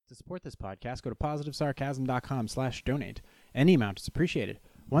To support this podcast, go to positivesarcasm.com/donate. Any amount is appreciated.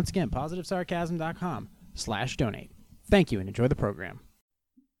 Once again, positivesarcasm.com/donate. Thank you and enjoy the program.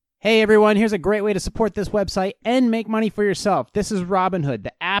 Hey everyone, here's a great way to support this website and make money for yourself. This is Robinhood,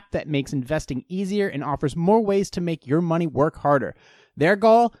 the app that makes investing easier and offers more ways to make your money work harder. Their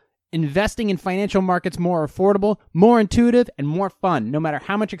goal? Investing in financial markets more affordable, more intuitive, and more fun, no matter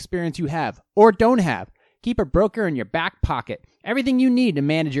how much experience you have or don't have. Keep a broker in your back pocket. Everything you need to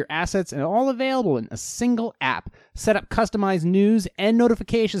manage your assets and all available in a single app. Set up customized news and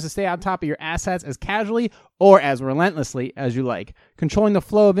notifications to stay on top of your assets as casually or as relentlessly as you like. Controlling the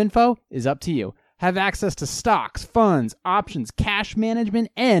flow of info is up to you. Have access to stocks, funds, options, cash management,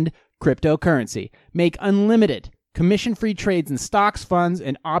 and cryptocurrency. Make unlimited commission-free trades in stocks, funds,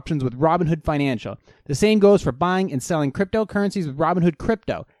 and options with Robinhood Financial. The same goes for buying and selling cryptocurrencies with Robinhood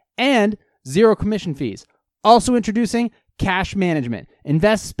Crypto. And zero commission fees. Also introducing cash management.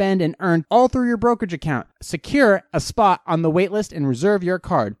 Invest, spend, and earn all through your brokerage account. Secure a spot on the waitlist and reserve your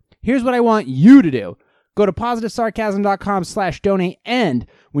card. Here's what I want you to do. Go to positivesarcasm.com/donate, and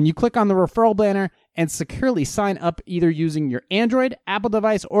when you click on the referral banner and securely sign up either using your Android, Apple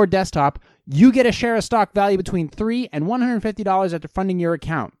device, or desktop, you get a share of stock value between $3 and $150 after funding your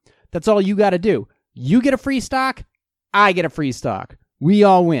account. That's all you got to do. You get a free stock, I get a free stock. We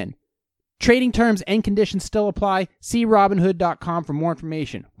all win. Trading terms and conditions still apply. See Robinhood.com for more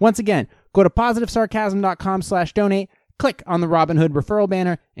information. Once again, go to positivesarcasm.com/donate, click on the Robinhood referral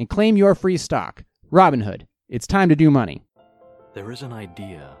banner, and claim your free stock. Robinhood, it's time to do money. There is an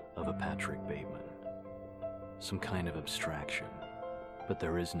idea of a Patrick Bateman, some kind of abstraction, but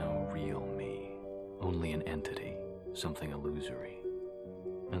there is no real me, only an entity, something illusory.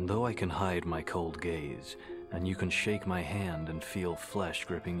 And though I can hide my cold gaze, and you can shake my hand and feel flesh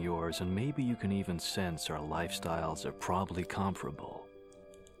gripping yours, and maybe you can even sense our lifestyles are probably comparable,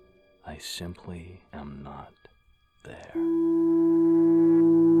 I simply am not there.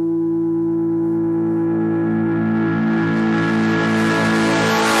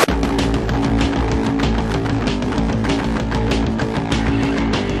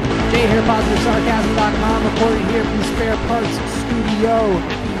 Jay here, positivesarcasm.com, recording here from the Spare Parts Studio.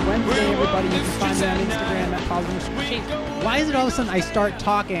 Happy Wednesday, everybody. You can find me on Instagram at positive. Why is it all of a sudden I start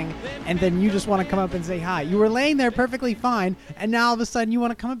talking and then you just want to come up and say hi? You were laying there perfectly fine, and now all of a sudden you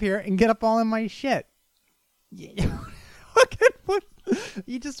want to come up here and get up all in my shit.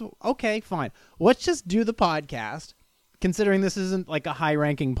 Okay, fine. Let's just do the podcast, considering this isn't like a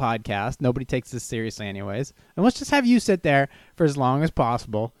high-ranking podcast. Nobody takes this seriously anyways. And let's just have you sit there for as long as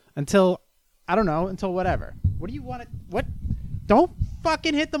possible until, I don't know, until whatever. What do you want to... What? Don't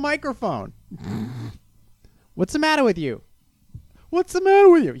fucking hit the microphone. What's the matter with you? What's the matter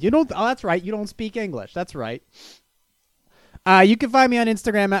with you? You don't... Oh, that's right. You don't speak English. That's right. You can find me on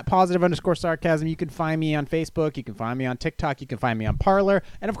Instagram at @positive_sarcasm. You can find me on Facebook. You can find me on TikTok. You can find me on Parler.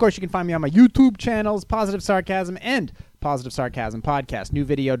 And, of course, you can find me on my YouTube channels, Positive Sarcasm and Positive Sarcasm Podcast. New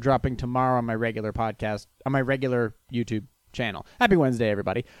video dropping tomorrow on my regular podcast, on my regular YouTube channel. Happy Wednesday,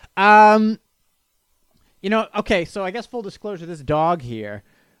 everybody. Okay, so I guess full disclosure, this dog here,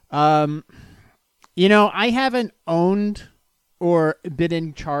 I haven't owned or been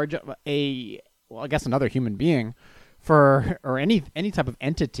in charge of another human being or any type of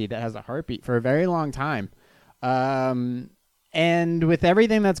entity that has a heartbeat for a very long time. And with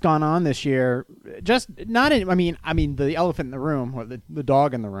everything that's gone on this year, just not in, I mean the elephant in the room or the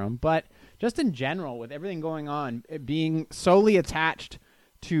dog in the room, but just in general with everything going on, being solely attached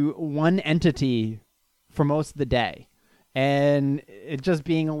to one entity for most of the day, and it just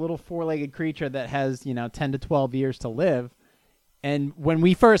being a little four-legged creature that has 10 to 12 years to live. And when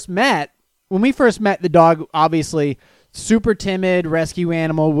we first met, the dog, obviously super timid, rescue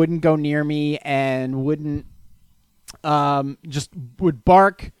animal, wouldn't go near me and wouldn't just would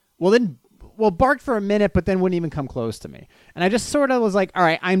bark. Barked for a minute, but then wouldn't even come close to me. And I just sort of was like, all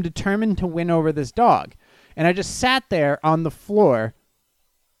right, I'm determined to win over this dog. And I just sat there on the floor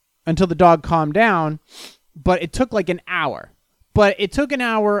until the dog calmed down, but it took like an hour. But it took an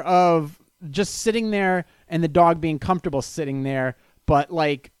hour of just sitting there and the dog being comfortable sitting there, but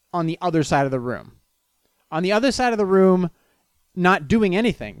like on the other side of the room. On the other side of the room, not doing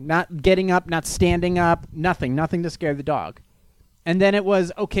anything, not getting up, not standing up, nothing to scare the dog. And then it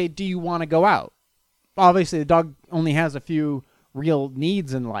was, okay, do you want to go out? Obviously, the dog only has a few real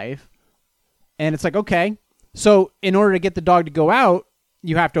needs in life. And it's like, okay. So in order to get the dog to go out,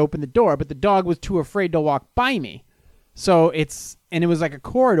 you have to open the door. But the dog was too afraid to walk by me. And it was like a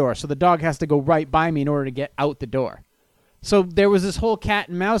corridor. So the dog has to go right by me in order to get out the door. So there was this whole cat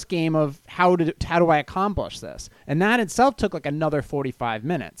and mouse game of how do I accomplish this? And that itself took like another 45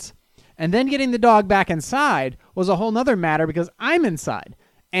 minutes. And then getting the dog back inside was a whole nother matter because I'm inside.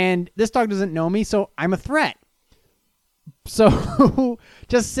 And this dog doesn't know me, so I'm a threat. So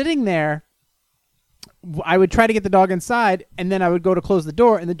just sitting there, I would try to get the dog inside, and then I would go to close the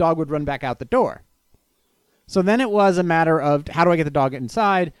door, and the dog would run back out the door. So then it was a matter of how do I get the dog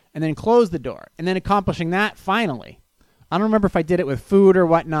inside, and then close the door, and then accomplishing that finally. I don't remember if I did it with food or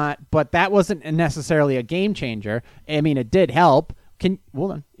whatnot, but that wasn't necessarily a game changer. I mean, it did help.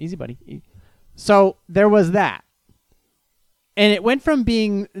 Hold on. Easy, buddy. So there was that. And it went from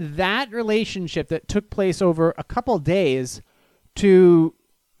being that relationship that took place over a couple days to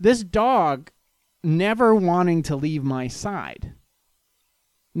this dog never wanting to leave my side.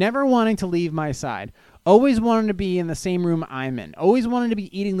 Never wanting to leave my side. Always wanting to be in the same room I'm in. Always wanting to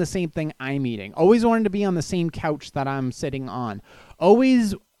be eating the same thing I'm eating. Always wanting to be on the same couch that I'm sitting on.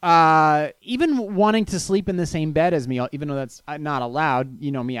 Always even wanting to sleep in the same bed as me, even though that's not allowed.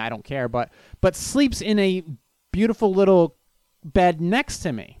 You know me, I don't care. But sleeps in a beautiful little bed next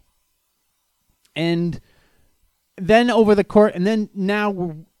to me. And then over the course, and then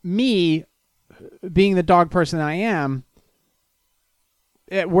now me being the dog person that I am,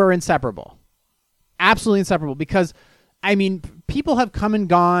 we're inseparable. Absolutely inseparable, because I mean, people have come and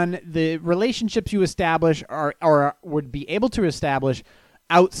gone. The relationships you establish or would be able to establish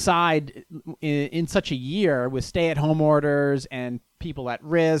outside in such a year with stay-at-home orders and people at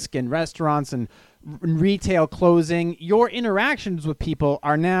risk and restaurants and retail closing, your interactions with people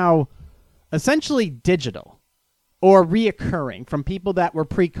are now essentially digital or reoccurring from people that were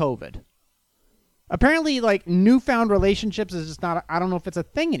pre-COVID. Apparently, like, newfound relationships is just not, I don't know if it's a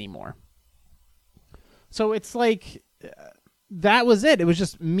thing anymore. So it's like, that was it. It was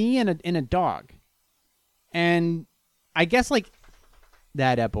just me and a dog. And I guess like,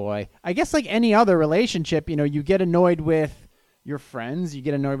 that boy. I guess like any other relationship, you know, you get annoyed with your friends, you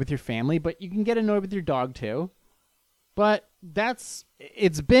get annoyed with your family, but you can get annoyed with your dog too. But it's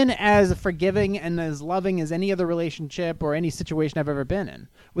been as forgiving and as loving as any other relationship or any situation I've ever been in.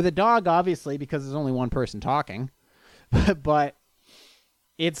 With a dog, obviously, because there's only one person talking. But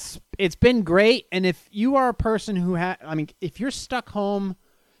it's been great. And if you are a person who if you're stuck home,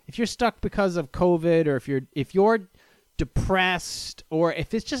 if you're stuck because of COVID, or if you're depressed, or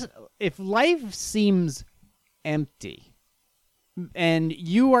if life seems empty and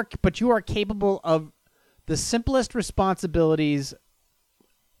you are capable of the simplest responsibilities,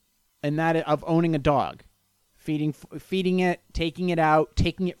 and that of owning a dog, feeding it, taking it out,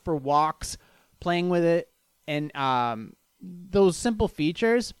 taking it for walks, playing with it, and those simple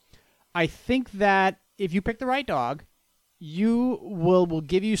features, I think that if you pick the right dog, you will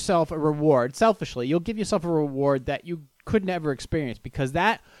give yourself a reward. Selfishly, you'll give yourself a reward that you could never experience, because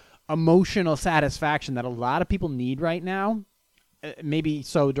that emotional satisfaction that a lot of people need right now, maybe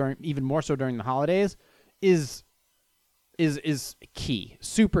even more so during the holidays, is key,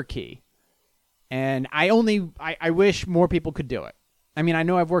 super key. And I wish more people could do it. I mean, I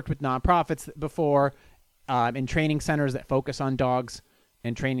know I've worked with nonprofits before, in training centers that focus on dogs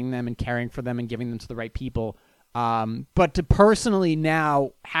and training them and caring for them and giving them to the right people. But to personally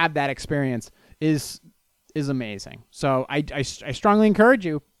now have that experience is amazing. So I strongly encourage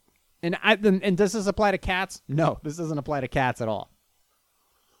you. And does this apply to cats? No, this doesn't apply to cats at all.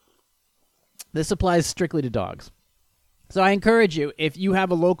 This applies strictly to dogs. So I encourage you, if you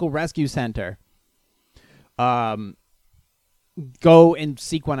have a local rescue center, go and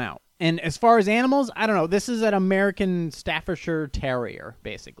seek one out. And as far as animals, I don't know. This is an American Staffordshire Terrier,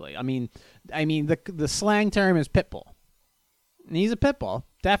 basically. I mean, the slang term is pit bull. And he's a pit bull,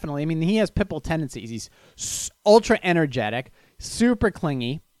 definitely. I mean, he has pit bull tendencies. He's ultra energetic, super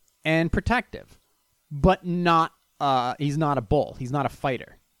clingy, and protective. But he's not a bull. He's not a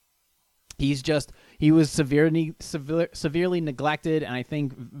fighter. He was severely neglected and I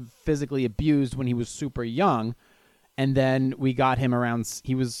think physically abused when he was super young. And then we got him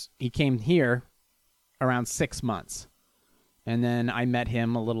he came here around 6 months. And then I met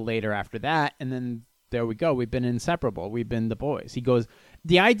him a little later after that. And then there we go. We've been inseparable. We've been the boys.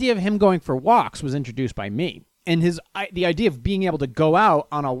 The idea of him going for walks was introduced by me. And the idea of being able to go out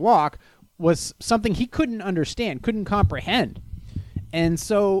on a walk was something he couldn't understand, couldn't comprehend. And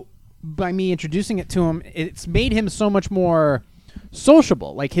so by me introducing it to him, it's made him so much more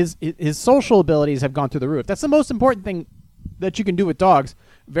sociable. Like his social abilities have gone through the roof. That's the most important thing that you can do with dogs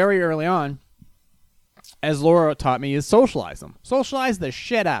very early on, as Laura taught me, is socialize them. Socialize the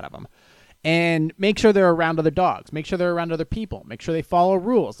shit out of them. And make sure they're around other dogs. Make sure they're around other people. Make sure they follow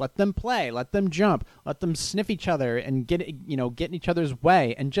rules. Let them play. Let them jump. Let them sniff each other and get in each other's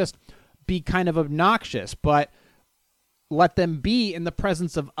way and just be kind of obnoxious. But let them be in the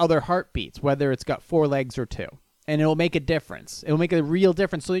presence of other heartbeats, whether it's got 4 legs or 2. And it'll make a difference. It'll make a real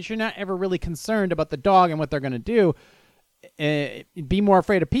difference so that you're not ever really concerned about the dog and what they're going to do. Be more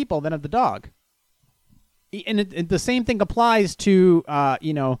afraid of people than of the dog. And the same thing applies to,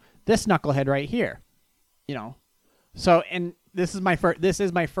 this knucklehead right here, So, and this is my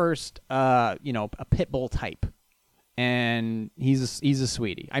first, a pit bull type, and he's a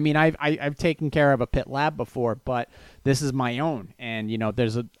sweetie. I mean, I've taken care of a pit lab before, but this is my own, and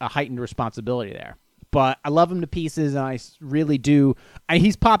there's a heightened responsibility there. But I love him to pieces, and I really do.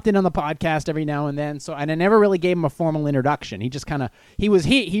 He's popped in on the podcast every now and then, and I never really gave him a formal introduction. He just kind of he was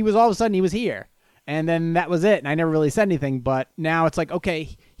all of a sudden he was here. And then that was it, and I never really said anything, but now it's like,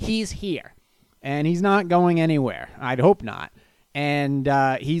 okay, he's here, and he's not going anywhere. I'd hope not. And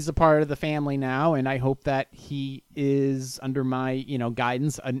he's a part of the family now, and I hope that he is, under my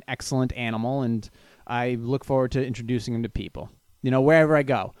guidance, an excellent animal, and I look forward to introducing him to people, wherever I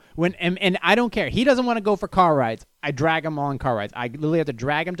go. And I don't care. He doesn't want to go for car rides. I drag him on car rides. I literally have to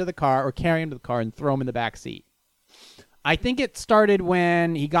drag him to the car or carry him to the car and throw him in the back seat. I think it started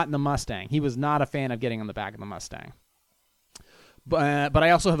when he got in the Mustang. He was not a fan of getting on the back of the Mustang. But I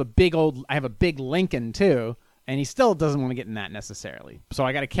also have a big Lincoln too, and he still doesn't want to get in that necessarily. So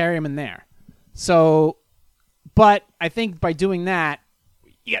I got to carry him in there. So, but I think by doing that,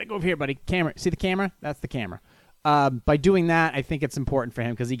 you got to go over here, buddy. Camera. See the camera? That's the camera. By doing that, I think it's important for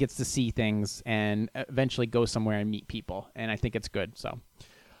him because he gets to see things and eventually go somewhere and meet people, and I think it's good. So.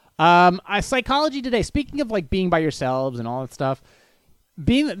 Psychology Today, speaking of like being by yourselves and all that stuff,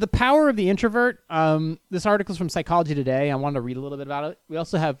 being the power of the introvert, this article is from Psychology Today. I wanted to read a little bit about it. We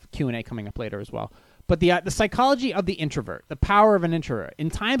also have Q&A coming up later as well. But the psychology of the introvert, the power of an introvert. In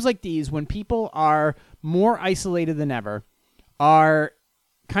times like these, when people are more isolated than ever, are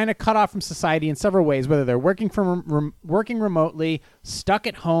kind of cut off from society in several ways, whether they're working remotely, stuck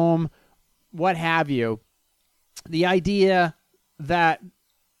at home, what have you, the idea that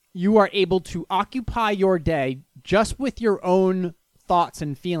you are able to occupy your day just with your own thoughts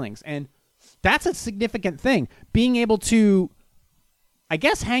and feelings. And that's a significant thing. Being able to, I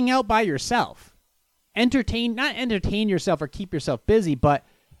guess, hang out by yourself. Not entertain yourself or keep yourself busy, but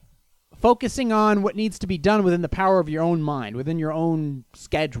focusing on what needs to be done within the power of your own mind, within your own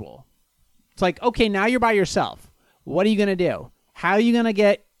schedule. It's like, okay, now you're by yourself. What are you going to do? How are you going to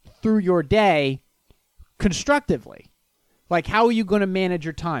get through your day constructively? Like, how are you going to manage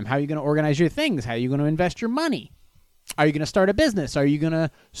your time? How are you going to organize your things? How are you going to invest your money? Are you going to start a business? Are you going to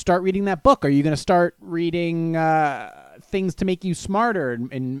start reading that book? Are you going to start reading things to make you smarter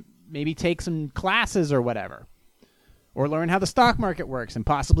and maybe take some classes or whatever? Or learn how the stock market works and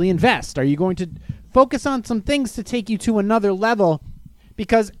possibly invest? Are you going to focus on some things to take you to another level?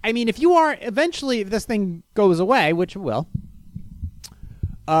 Because, I mean, if this thing goes away, which it will,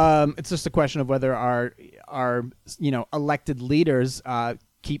 it's just a question of whether our elected leaders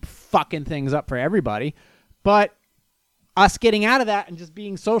keep fucking things up for everybody. But us getting out of that and just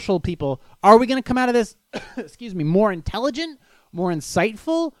being social people, are we going to come out of this, more intelligent, more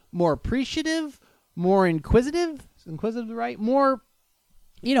insightful, more appreciative, more inquisitive, right? More,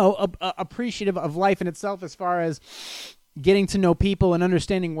 appreciative of life in itself as far as getting to know people and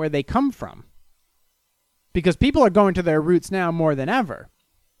understanding where they come from. Because people are going to their roots now more than ever.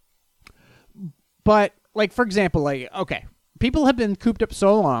 But, like, for example, people have been cooped up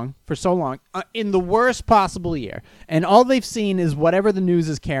for so long, in the worst possible year. And all they've seen is whatever the news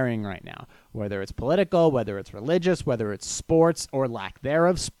is carrying right now. Whether it's political, whether it's religious, whether it's sports or lack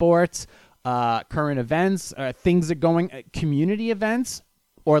thereof sports, current events, things are going, community events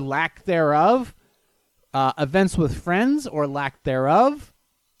or lack thereof, events with friends or lack thereof,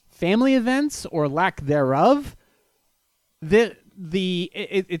 family events or lack thereof. There's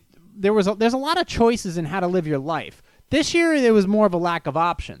a lot of choices in how to live your life. This year, there was more of a lack of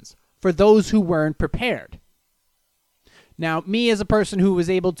options for those who weren't prepared. Now, me as a person who was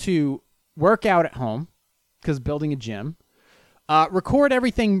able to work out at home, because building a gym, record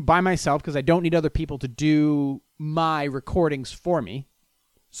everything by myself because I don't need other people to do my recordings for me.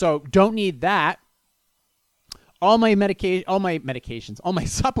 So don't need that. All my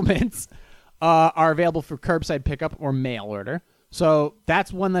supplements are available for curbside pickup or mail order. So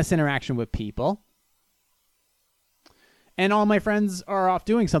that's one less interaction with people. And all my friends are off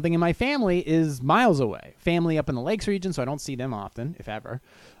doing something, and my family is miles away. Family up in the Lakes region, so I don't see them often, if ever.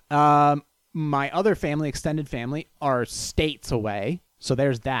 My other family, extended family, are states away, so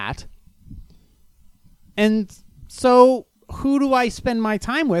there's that. And so who do I spend my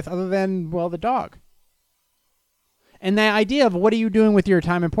time with other than, well, the dog? And the idea of what are you doing with your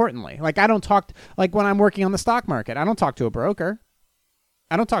time importantly? Like, I don't talk, like when I'm working on the stock market, I don't talk to a broker.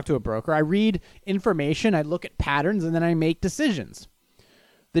 I read information, I look at patterns, and then I make decisions.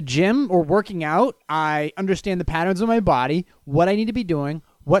 The gym or working out, I understand the patterns of my body, what I need to be doing,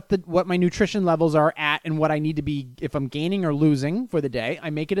 what my nutrition levels are at, and what I need to be, if I'm gaining or losing for the day, I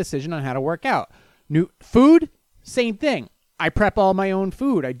make a decision on how to work out. Food, same thing. I prep all my own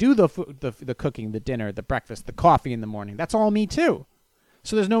food. I do the cooking, the dinner, the breakfast, the coffee in the morning. That's all me too.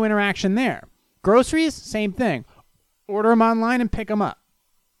 So there's no interaction there. Groceries, same thing. Order them online and pick them up.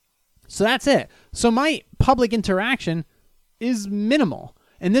 So that's it. So my public interaction is minimal.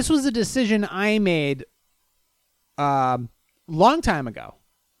 And this was a decision I made long time ago.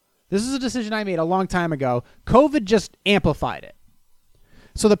 COVID just amplified it.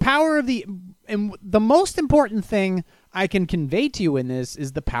 So the power of and the most important thing I can convey to you in this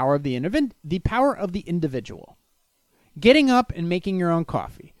is the power of the individual. Getting up and making your own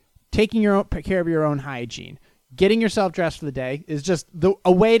coffee, taking care of your own hygiene, getting yourself dressed for the day is just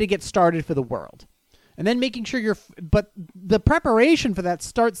a way to get started for the world. And then making sure but the preparation for that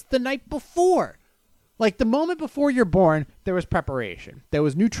starts the night before. Like the moment before you're born, there was preparation. There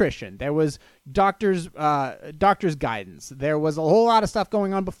was nutrition. There was doctor's guidance. There was a whole lot of stuff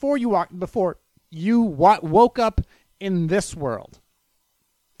going on before you woke up in this world,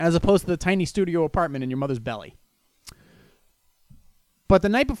 as opposed to the tiny studio apartment in your mother's belly. But the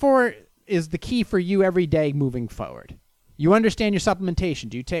night before is the key for you every day moving forward. You understand your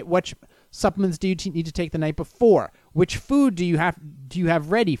supplementation. What supplements do you need to take the night before? Which food do you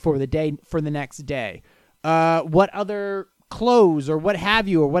have ready for the next day? What other clothes or what have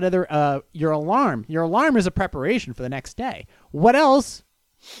you, or what other your alarm? Your alarm is a preparation for the next day. What else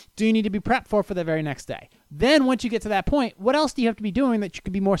do you need to be prepped for the very next day? Then once you get to that point, what else do you have to be doing that you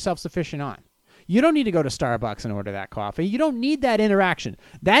could be more self-sufficient on? You don't need to go to Starbucks and order that coffee. You don't need that interaction.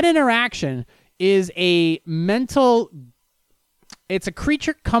 That interaction is it's a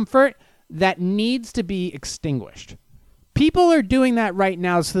creature comfort that needs to be extinguished. People are doing that right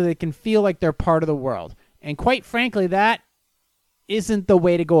now so they can feel like they're part of the world. And quite frankly, that isn't the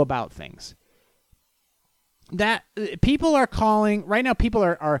way to go about things. That people are calling right now. People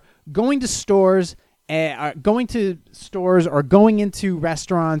are going to stores, or going into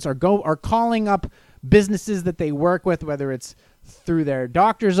restaurants, or calling up businesses that they work with, whether it's through their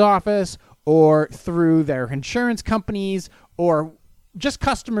doctor's office or through their insurance companies or just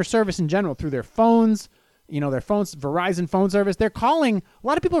customer service in general through their phones. Their phones, Verizon phone service. They're calling. A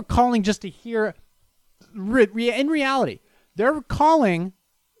lot of people are calling just to hear. In reality, they're calling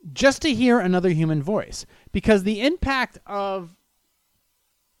just to hear another human voice, because the impact of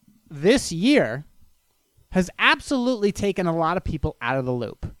this year has absolutely taken a lot of people out of the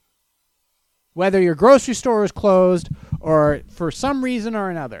loop. Whether your grocery store is closed or for some reason or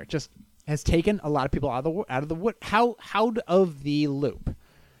another, just has taken a lot of people out of the loop.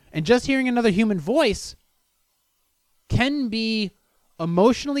 And just hearing another human voice can be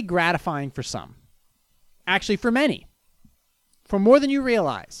emotionally gratifying for some. Actually, for many. For more than you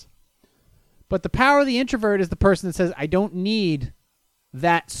realize. But the power of the introvert is the person that says, I don't need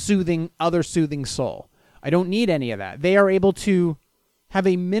that other soothing soul. I don't need any of that. They are able to have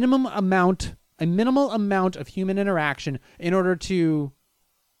a minimal amount of human interaction in order to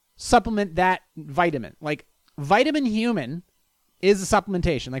supplement that vitamin. Like, vitamin human is a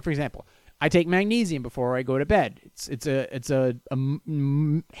supplementation. Like, for example, I take magnesium before I go to bed. It's a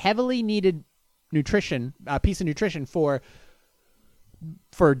heavily needed piece of nutrition for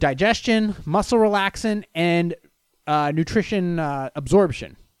digestion, muscle relaxant, and nutrition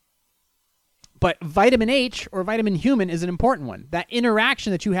absorption. But vitamin H, or vitamin human, is an important one. That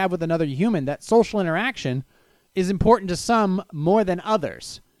interaction that you have with another human, that social interaction, is important to some more than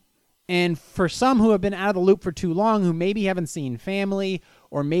others. And for some who have been out of the loop for too long, who maybe haven't seen family,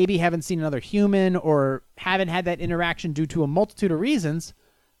 or maybe haven't seen another human, or haven't had that interaction due to a multitude of reasons,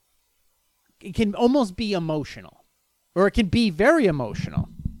 it can almost be emotional, or it can be very emotional.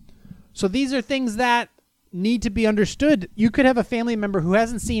 So these are things that need to be understood. You could have a family member who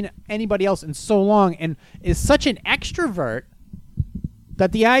hasn't seen anybody else in so long and is such an extrovert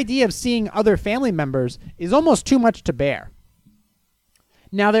that the idea of seeing other family members is almost too much to bear.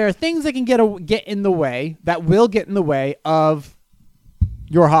 Now, there are things that can get in the way, that will get in the way of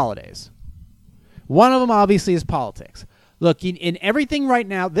your holidays. One of them, obviously, is politics. Look, in everything right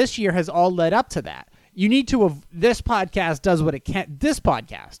now, this year has all led up to that. You need to. This podcast does what it can. This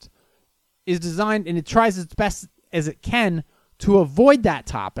podcast is designed, and it tries its best as it can to avoid that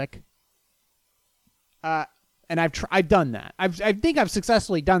topic And I've done that. I think I've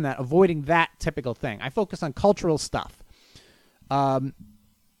successfully done that, avoiding that typical thing. I focus on cultural stuff. What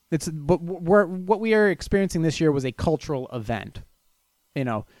we are experiencing this year was a cultural event,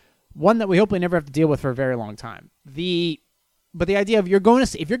 one that we hopefully never have to deal with for a very long time. But the idea of if you're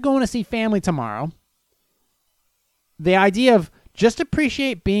going to see family tomorrow, the idea of just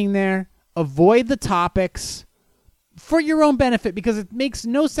appreciate being there, avoid the topics for your own benefit, because it makes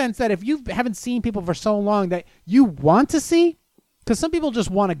no sense that if you haven't seen people for so long that you want to see, because some people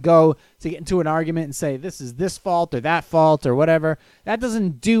just want to go to get into an argument and say this is this fault or that fault or whatever. That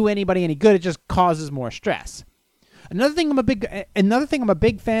doesn't do anybody any good. It just causes more stress. Another thing I'm a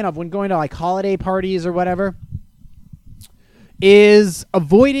big fan of when going to like holiday parties or whatever is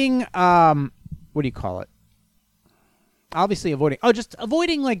avoiding what do you call it? Obviously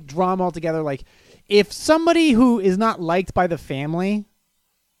avoiding like drama altogether. Like if somebody who is not liked by the family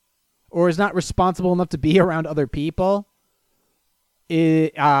or is not responsible enough to be around other people,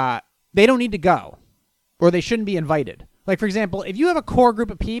 they don't need to go, or they shouldn't be invited. Like, for example, if you have a core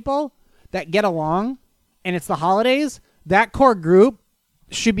group of people that get along and it's the holidays, that core group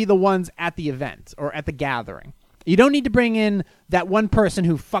should be the ones at the event or at the gathering. You don't need to bring in that one person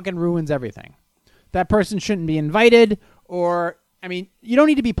who fucking ruins everything. That person shouldn't be invited, you don't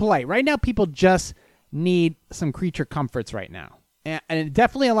need to be polite. Right now, people just need some creature comforts right now. And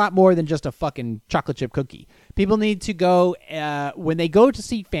definitely a lot more than just a fucking chocolate chip cookie. People need to go, when they go to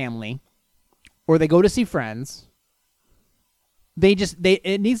see family or they go to see friends,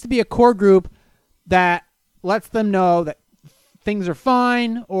 it needs to be a core group that lets them know that things are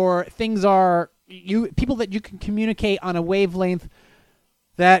fine, or things are, people that you can communicate on a wavelength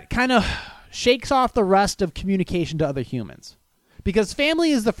that kind of shakes off the rust of communication to other humans. Because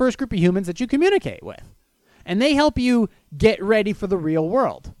family is the first group of humans that you communicate with. And they help you get ready for the real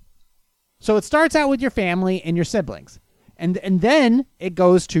world. So it starts out with your family and your siblings. And then it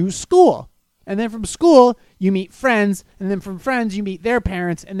goes to school. And then from school, you meet friends. And then from friends, you meet their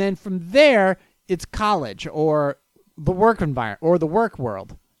parents. And then from there, it's college or the work environment or the work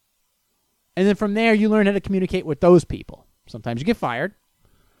world. And then from there, you learn how to communicate with those people. Sometimes you get fired.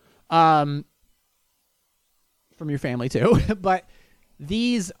 From your family too. But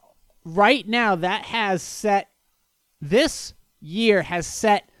right now, this year has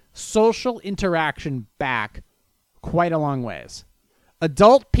set social interaction back quite a long ways.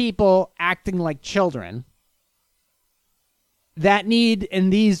 Adult people acting like children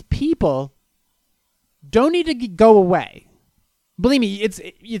and these people don't need to go away. Believe me,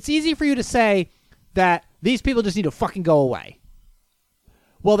 it's easy for you to say that these people just need to fucking go away.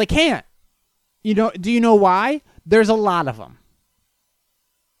 Well, they can't. Do you know why? There's a lot of them.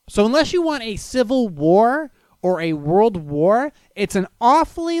 So unless you want a civil war or a world war, it's an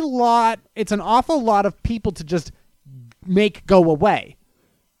awful lot of people to just make go away.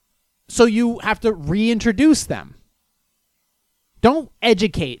 So you have to reintroduce them. Don't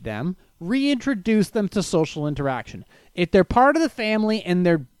educate them. Reintroduce them to social interaction. If they're part of the family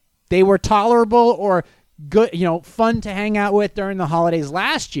and they were tolerable or good, fun to hang out with during the holidays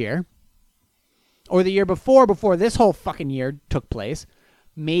last year, or the year before this whole fucking year took place,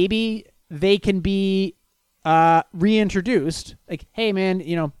 maybe they can be reintroduced. Like, hey,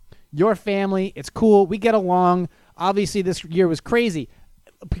 man, your family, it's cool. We get along. Obviously, this year was crazy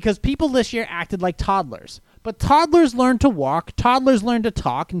because people this year acted like toddlers. But toddlers learn to walk. Toddlers learn to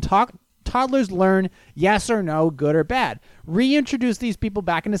talk. And toddlers learn yes or no, good or bad. Reintroduce these people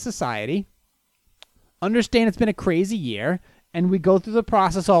back into society. Understand it's been a crazy year. And we go through the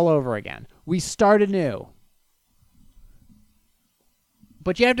process all over again. We start anew.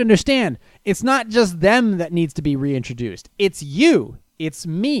 But you have to understand, it's not just them that needs to be reintroduced. It's you. It's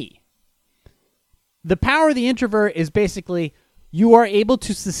me. The power of the introvert is basically you are able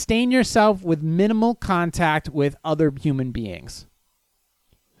to sustain yourself with minimal contact with other human beings.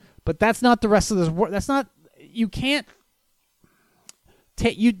 But that's not the rest of this world. That's not, you can't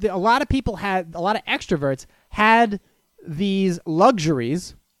take, a lot of extroverts had these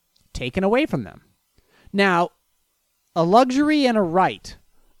luxuries taken away from them. Now, a luxury and a right.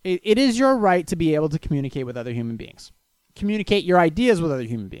 It is your right to be able to communicate with other human beings. Communicate your ideas with other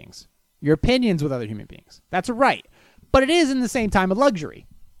human beings. Your opinions with other human beings. That's a right. But it is, in the same time, a luxury.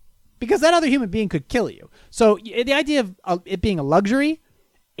 Because that other human being could kill you. So the idea of it being a luxury,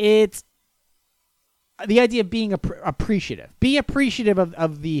 it's the idea of being appreciative. Be appreciative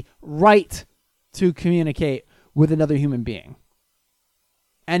of the right to communicate with another human being.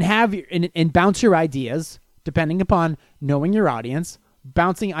 And bounce your ideas, depending upon knowing your audience,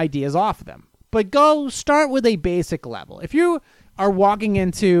 bouncing ideas off of them. But go start with a basic level. If you are walking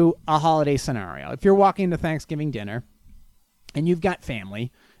into a holiday scenario, if you're walking into Thanksgiving dinner and you've got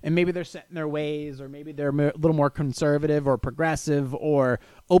family and maybe they're set in their ways, or maybe they're a little more conservative or progressive or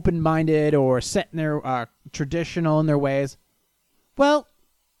open-minded or set in their traditional in their ways, well,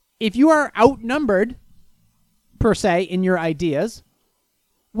 if you are outnumbered, per se, in your ideas,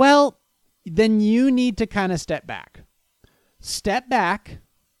 well, then you need to kind of step back. Step back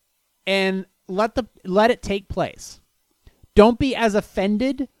and let it take place. Don't be as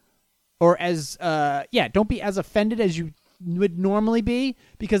offended or as don't be as offended as you would normally be,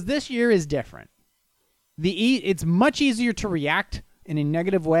 because this year is different. It's much easier to react in a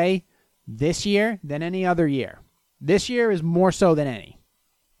negative way this year than any other year. This year is more so than any.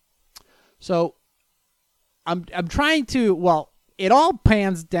 So I'm trying to, well, it all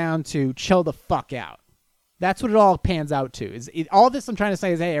pans down to chill the fuck out. That's what it all pans out to. All this I'm trying to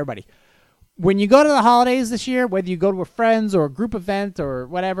say is, hey, everybody, when you go to the holidays this year, whether you go to a friend's or a group event or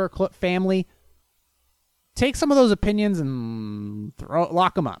whatever, family, take some of those opinions and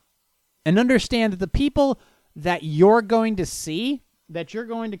lock them up. And understand that the people that you're going to see, that you're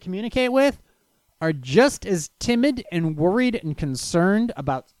going to communicate with, are just as timid and worried and concerned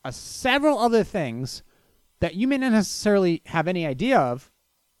about several other things that you may not necessarily have any idea of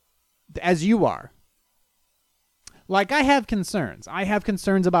as you are. Like, I have concerns. I have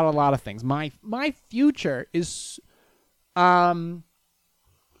concerns about a lot of things. My future is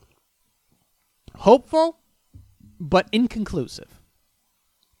hopeful, but inconclusive.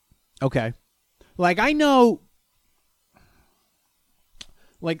 Okay. I know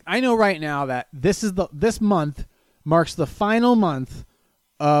right now that this month marks the final month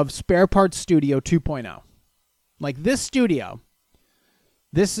of Spare Parts Studio 2.0. This studio,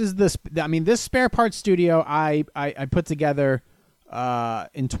 this Spare Parts Studio I put together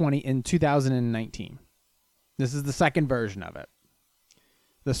in 2019. This is the second version of it.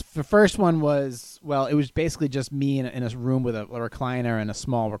 The first one was, well, it was basically just me in a room with a recliner and a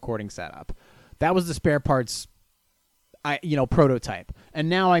small recording setup. That was the Spare Parts prototype. And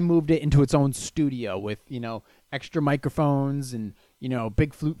now I moved it into its own studio with, extra microphones and,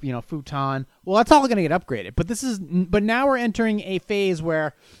 big futon. Well, that's all going to get upgraded. But now we're entering a phase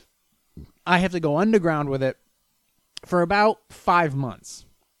where I have to go underground with it for about 5 months.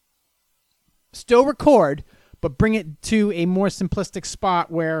 Still record, but bring it to a more simplistic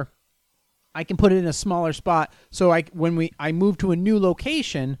spot where I can put it in a smaller spot. So when I move to a new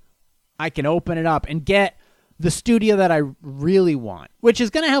location, I can open it up and get the studio that I really want, which is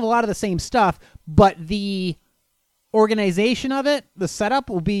going to have a lot of the same stuff, but the organization of it, the setup,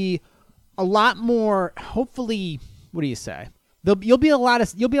 will be a lot more, hopefully, what do you say? You'll be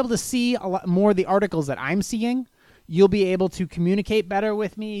able to see a lot more of the articles that I'm seeing. You'll be able to communicate better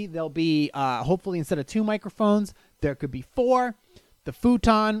with me. There'll be, hopefully, instead of 2 microphones, there could be 4. The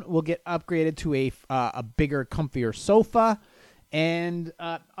futon will get upgraded to a bigger, comfier sofa, and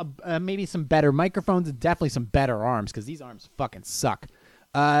maybe some better microphones and definitely some better arms, because these arms fucking suck.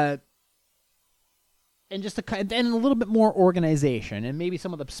 And a little bit more organization, and maybe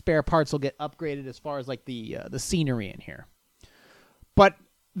some of the spare parts will get upgraded as far as the scenery in here. But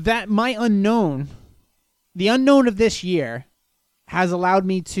that the unknown of this year has allowed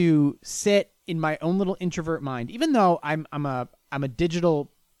me to sit in my own little introvert mind, even though I'm a digital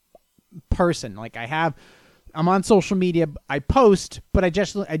person. I'm on social media, I post, but I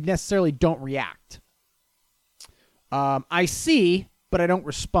necessarily don't react. I see, but I don't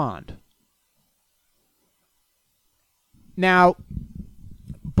respond. Now,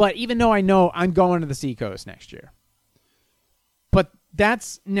 but even though I know I'm going to the Seacoast next year, but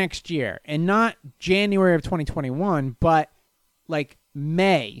that's next year, and not January of 2021, but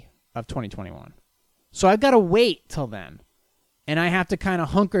May of 2021. So I've got to wait till then, and I have to kind of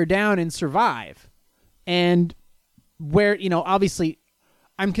hunker down and survive. And where, obviously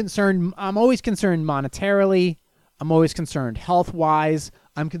I'm always concerned monetarily. I'm always concerned health-wise.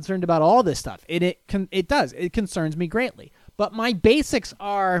 I'm concerned about all this stuff. It concerns me greatly. But my basics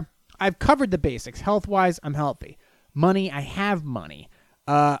are, I've covered the basics. Health-wise, I'm healthy. Money, I have money.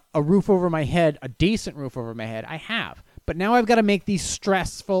 A roof over my head, a decent roof over my head, I have. But now I've got to make these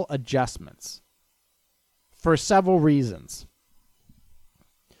stressful adjustments for several reasons.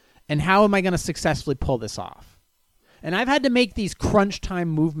 And how am I going to successfully pull this off? And I've had to make these crunch time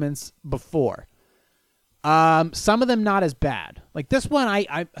movements before. Some of them not as bad. Like this one,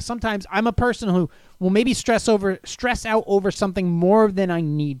 I sometimes I'm a person who will maybe stress out over something more than I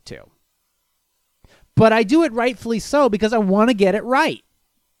need to. But I do it rightfully so because I want to get it right.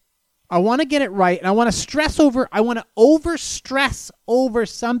 I want to get it right, and I want to overstress over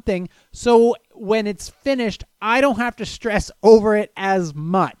something. So when it's finished, I don't have to stress over it as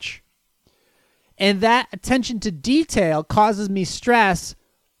much. And that attention to detail causes me stress,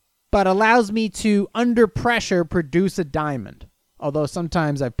 but allows me to, under pressure, produce a diamond. Although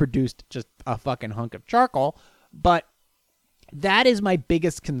sometimes I've produced just a fucking hunk of charcoal. But that is my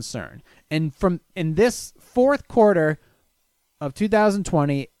biggest concern. And in this fourth quarter of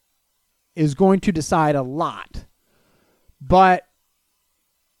 2020 is going to decide a lot. But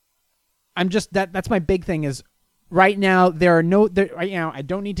I'm just, that's my big thing is right now, right now, I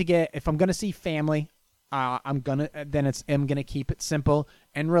don't need to get, if I'm going to see family, I'm going to keep it simple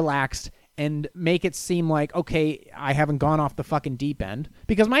and relaxed and make it seem like, okay, I haven't gone off the fucking deep end,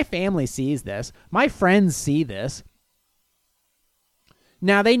 because my family sees this. My friends see this.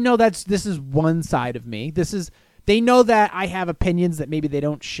 Now they know this is one side of me. They know that I have opinions that maybe they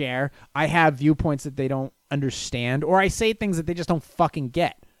don't share. I have viewpoints that they don't understand, or I say things that they just don't fucking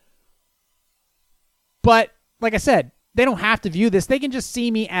get. But like I said, they don't have to view this. They can just see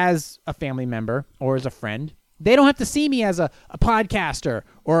me as a family member or as a friend. They don't have to see me as a podcaster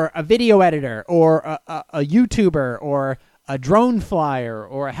or a video editor or a YouTuber or a drone flyer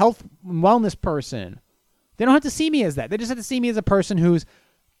or a health and wellness person. They don't have to see me as that. They just have to see me as a person who's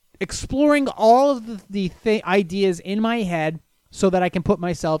exploring all of the ideas in my head so that I can put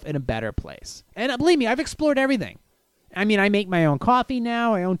myself in a better place. And believe me, I've explored everything. I mean, I make my own coffee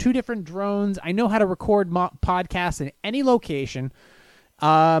now. I own 2 different drones. I know how to record podcasts in any location.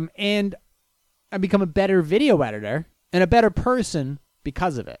 And I become a better video editor and a better person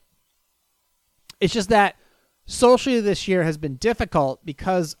because of it. It's just that socially this year has been difficult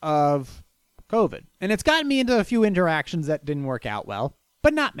because of COVID. And it's gotten me into a few interactions that didn't work out well,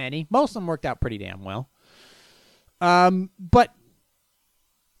 but not many. Most of them worked out pretty damn well. But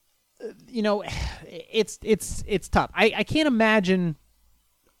you know, it's tough. I can't imagine.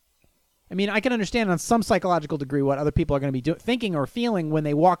 I mean, I can understand on some psychological degree what other people are going to be thinking or feeling when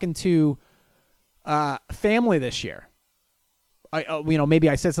they walk into family this year. Maybe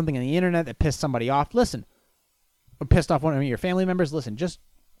I said something on the internet that pissed somebody off. Listen, or pissed off one of your family members. Listen, just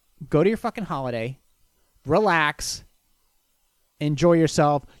go to your fucking holiday, relax, enjoy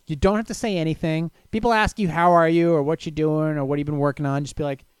yourself. You don't have to say anything. People ask you, how are you, or what you doing, or what you been working on. Just be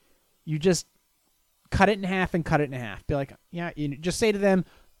like, you just cut it in half and cut it in half. Be like, yeah, you just say to them,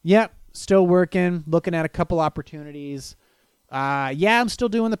 yep, still working, looking at a couple opportunities. Yeah, I'm still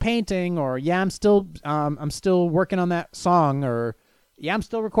doing the painting, or yeah, I'm still working on that song, or yeah, I'm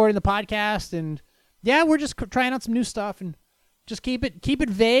still recording the podcast, and yeah, we're just trying out some new stuff, and just keep it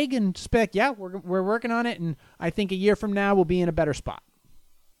vague, and just be like, yeah, we're working on it, and I think a year from now we'll be in a better spot.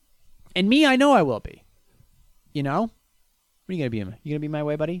 And me, I know I will be. You know, what are you gonna be? You gonna be my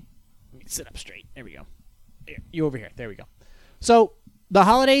way, buddy? Let me sit up straight. There we go. Here, you over here. There we go. So the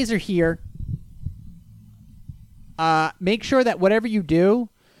holidays are here. Make sure that whatever you do,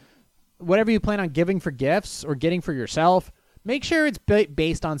 whatever you plan on giving for gifts or getting for yourself, make sure it's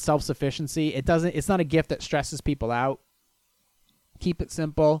based on self-sufficiency. It's not a gift that stresses people out. Keep it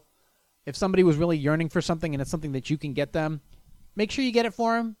simple. If somebody was really yearning for something and it's something that you can get them, make sure you get it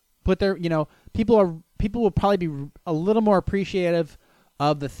for them. People will probably be a little more appreciative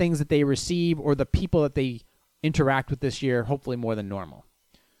of the things that they receive or the people that they interact with this year, hopefully more than normal.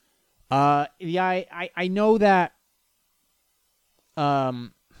 I know that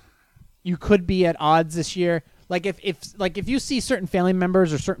you could be at odds this year. Like if you see certain family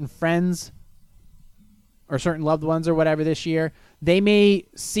members or certain friends or certain loved ones or whatever this year, they may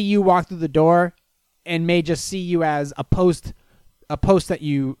see you walk through the door and may just see you as a post that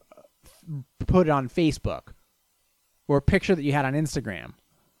you put on Facebook or a picture that you had on Instagram.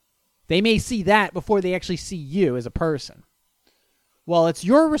 They may see that before they actually see you as a person. Well, it's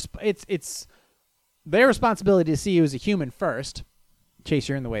it's their responsibility to see you as a human first. Chase,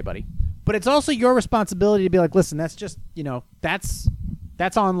 you're in the way, buddy. But it's also your responsibility to be like, listen, that's just,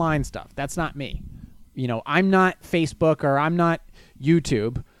 that's online stuff. That's not me. I'm not Facebook or I'm not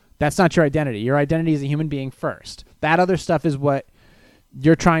YouTube. That's not your identity. Your identity is a human being first. That other stuff is what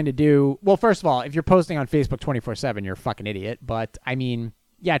you're trying to do. Well, first of all, if you're posting on Facebook 24/7, you're a fucking idiot. But, I mean,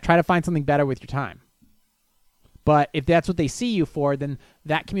 yeah, try to find something better with your time. But if that's what they see you for, then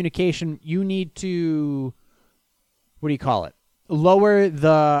that communication, you need to, what do you call it? Lower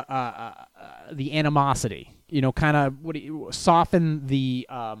the animosity. Kind of soften the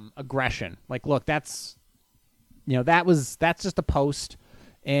aggression. Like, look, that's just a post,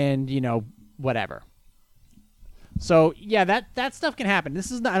 and whatever. So yeah, that stuff can happen.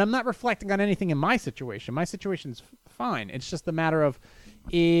 This is not, and I'm not reflecting on anything in my situation. My situation's fine. It's just a matter of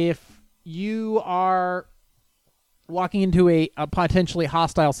if you are walking into a potentially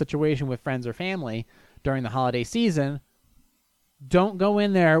hostile situation with friends or family during the holiday season, don't go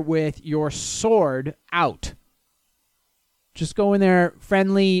in there with your sword out. Just go in there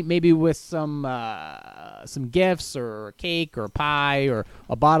friendly, maybe with some gifts or a cake or a pie or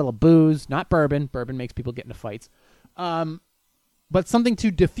a bottle of booze. Not bourbon. Bourbon makes people get into fights. But something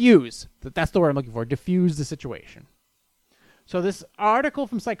to diffuse. That's the word I'm looking for. Diffuse the situation. So this article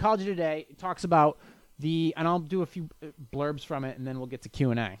from Psychology Today talks about and I'll do a few blurbs from it, and then we'll get to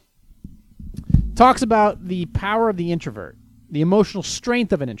Q&A. Talks about the power of the introvert, the emotional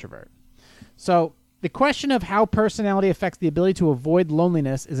strength of an introvert. So the question of how personality affects the ability to avoid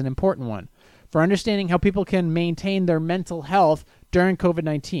loneliness is an important one for understanding how people can maintain their mental health during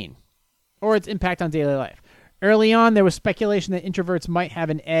COVID-19 or its impact on daily life. Early on, there was speculation that introverts might have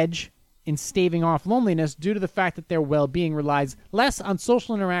an edge in staving off loneliness due to the fact that their well-being relies less on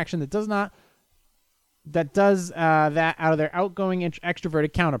social interaction that does that out of their outgoing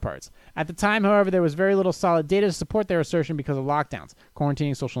extroverted counterparts. At the time, however, there was very little solid data to support their assertion because of lockdowns,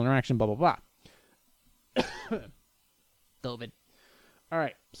 quarantining, social interaction, blah, blah, blah. COVID. All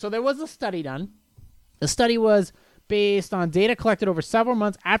right. So there was a study done. The study was based on data collected over several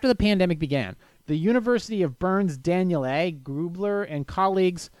months after the pandemic began. The University of Bern's Daniel A. Grubler and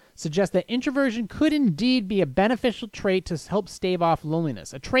colleagues suggest that introversion could indeed be a beneficial trait to help stave off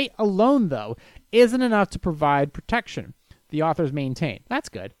loneliness. A trait alone, though, isn't enough to provide protection, the authors maintain. That's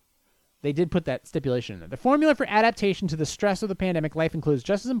good. They did put that stipulation in there. The formula for adaptation to the stress of the pandemic life includes,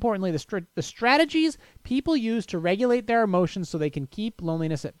 just as importantly, the strategies people use to regulate their emotions so they can keep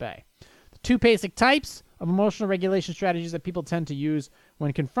loneliness at bay. The two basic types of emotional regulation strategies that people tend to use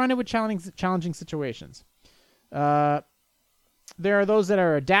when confronted with challenging situations. There are those that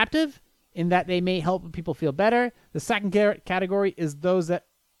are adaptive, in that they may help people feel better. The second category is those that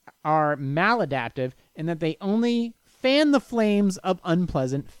are maladaptive, in that they only fan the flames of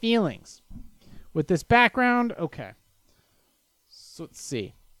unpleasant feelings. With this background, okay. So let's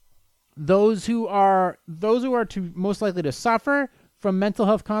see. Those who are most likely to suffer from mental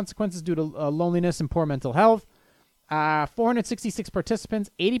health consequences due to loneliness and poor mental health. 466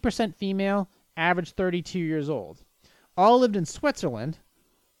 participants, 80% female, average 32 years old. All lived in Switzerland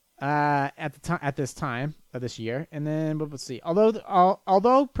at this time of this year. And then let's see.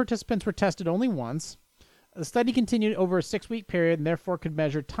 Although participants were tested only once, the study continued over a 6-week period and therefore could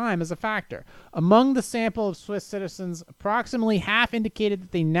measure time as a factor. Among the sample of Swiss citizens, approximately half indicated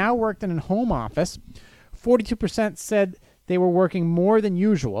that they now worked in a home office. 42% said they were working more than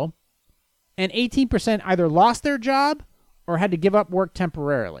usual. And 18% either lost their job or had to give up work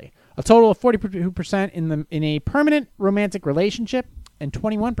temporarily. A total of 42% in a permanent romantic relationship, and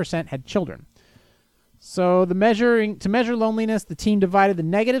 21% had children. So to measure loneliness, the team divided the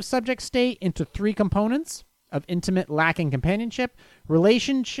negative subject state into 3 components of intimate, lacking companionship,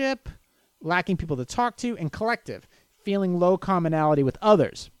 relationship, lacking people to talk to, and collective, feeling low commonality with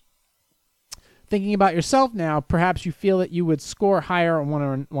others. Thinking about yourself now, perhaps you feel that you would score higher on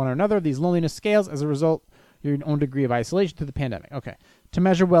one or another of these loneliness scales as a result of your own degree of isolation through the pandemic. Okay. To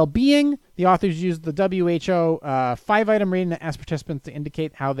measure well-being, the authors used the WHO 5-item rating that asked participants to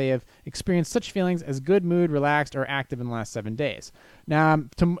indicate how they have experienced such feelings as good mood, relaxed, or active in the last 7 days. Now,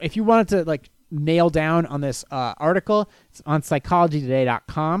 if you wanted to nail down on this article, it's on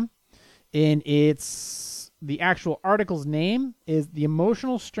psychologytoday.com, and the actual article's name is The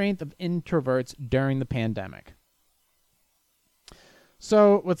Emotional Strength of Introverts During the Pandemic.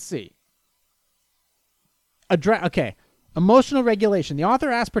 So, let's see. Emotional regulation. The author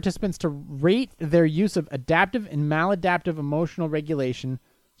asked participants to rate their use of adaptive and maladaptive emotional regulation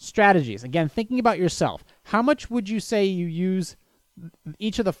strategies. Again, thinking about yourself. How much would you say you use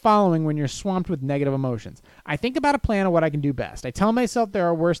each of the following when you're swamped with negative emotions? I think about a plan of what I can do best. I tell myself there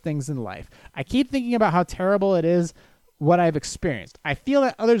are worse things in life. I keep thinking about how terrible it is what I've experienced. I feel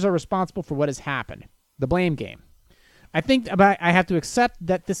that others are responsible for what has happened. The blame game. I have to accept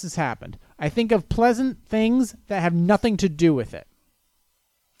that this has happened. I think of pleasant things that have nothing to do with it.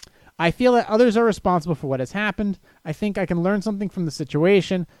 I feel that others are responsible for what has happened. I think I can learn something from the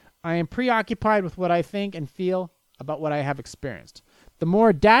situation. I am preoccupied with what I think and feel about what I have experienced. The more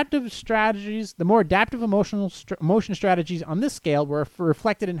adaptive emotion strategies on this scale were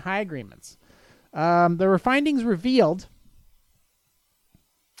reflected in high agreements. There were findings revealed.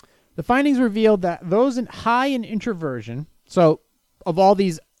 The findings revealed that those high in introversion, so of all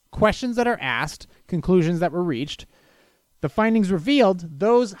these questions that are asked, conclusions that were reached, the findings revealed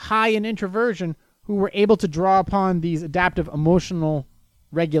those high in introversion who were able to draw upon these adaptive emotional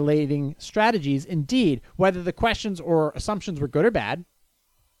regulating strategies, indeed, whether the questions or assumptions were good or bad,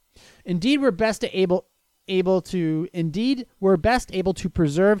 indeed were best able were best able to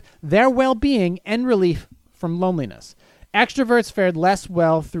preserve their well-being and relief from loneliness. Extroverts fared less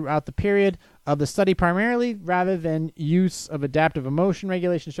well throughout the period of the study, primarily rather than use of adaptive emotion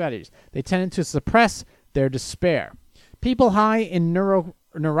regulation strategies. They tended to suppress their despair. People high in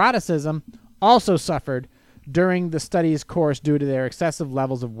neuroticism also suffered during the study's course due to their excessive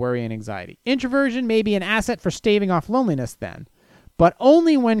levels of worry and anxiety. Introversion may be an asset for staving off loneliness then, but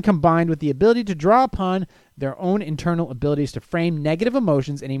only when combined with the ability to draw upon their own internal abilities to frame negative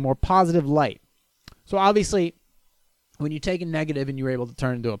emotions in a more positive light. So obviously, when you take a negative and you're able to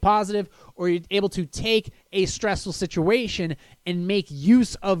turn it into a positive, or you're able to take a stressful situation and make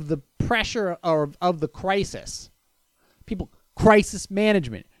use of the pressure of the crisis. Crisis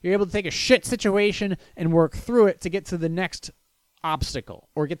management. You're able to take a shit situation and work through it to get to the next obstacle,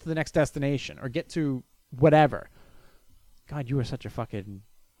 or get to the next destination, or get to whatever. God, you're such a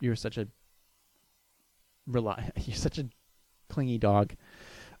clingy dog.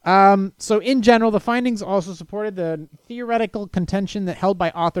 So in general, the findings also supported the theoretical contention that held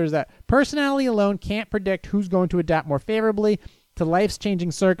by authors that personality alone can't predict who's going to adapt more favorably to life's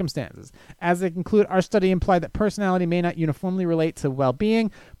changing circumstances. As they conclude, our study implied that personality may not uniformly relate to well-being,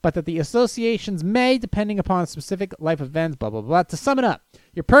 but that the associations may, depending upon specific life events, blah, blah, blah. To sum it up,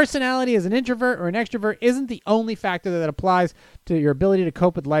 your personality as an introvert or an extrovert isn't the only factor that applies to your ability to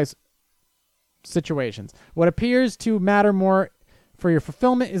cope with life's situations. What appears to matter more for your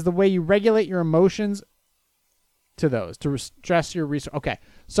fulfillment is the way you regulate your emotions to those, to stress your resource. Okay,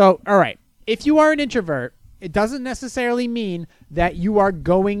 so, all right. If you are an introvert, it doesn't necessarily mean that you are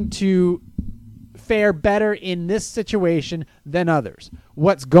going to fare better in this situation than others.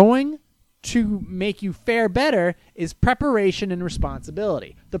 What's going to make you fare better is preparation and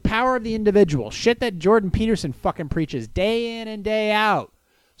responsibility. The power of the individual. Shit that Jordan Peterson fucking preaches day in and day out.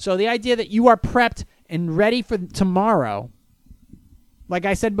 So the idea that you are prepped and ready for tomorrow, like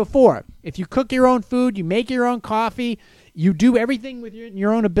I said before, if you cook your own food, you make your own coffee, you do everything with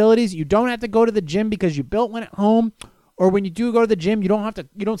your own abilities, you don't have to go to the gym because you built one at home, or when you do go to the gym, you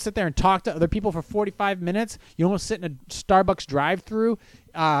don't sit there and talk to other people for 45 minutes. You don't sit in a Starbucks drive-through.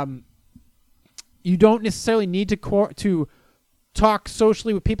 You don't necessarily need to talk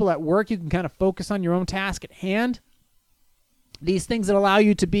socially with people at work. You can kind of focus on your own task at hand. These things that allow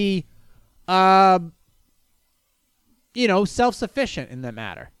you to be, self-sufficient in that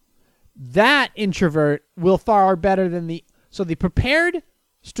matter. That introvert will far better than the prepared,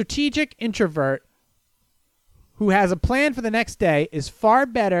 strategic introvert who has a plan for the next day is far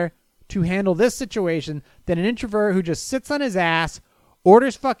better to handle this situation than an introvert who just sits on his ass,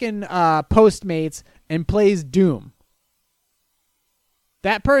 orders fucking Postmates, and plays Doom.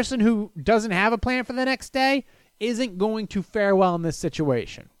 That person who doesn't have a plan for the next day isn't going to fare well in this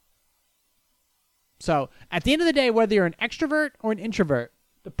situation. So, at the end of the day, whether you're an extrovert or an introvert,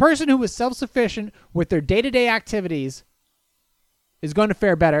 the person who is self-sufficient with their day-to-day activities is going to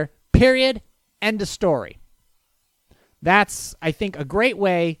fare better, period, end of story. That's, I think, a great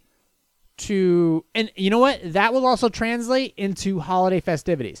way to, and you know what? That will also translate into holiday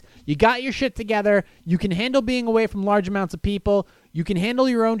festivities. You got your shit together, you can handle being away from large amounts of people, you can handle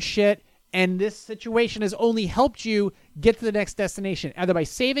your own shit, and this situation has only helped you get to the next destination, either by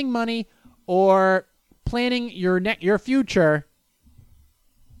saving money or planning your future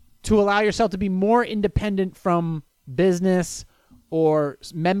to allow yourself to be more independent from business or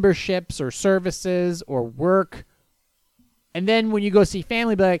memberships or services or work. And then when you go see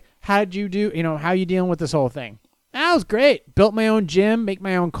family, be like, how'd you do? How are you dealing with this whole thing? That was great. Built my own gym, make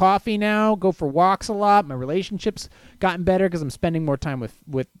my own coffee now, go for walks a lot. My relationship's gotten better because I'm spending more time with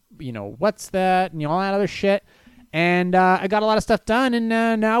what's that and all that other shit. And I got a lot of stuff done, and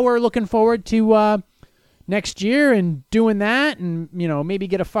now we're looking forward to next year and doing that, and maybe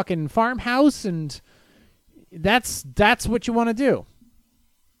get a fucking farmhouse, and that's what you want to do.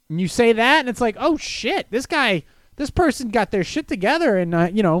 And you say that, and it's like, oh shit, this person got their shit together, and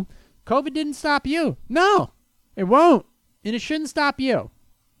COVID didn't stop you. No, it won't, and it shouldn't stop you.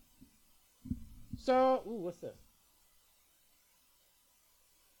 So, what's this?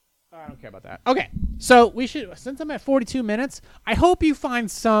 I don't care about that. Okay, so we should, since I'm at 42 minutes, I hope you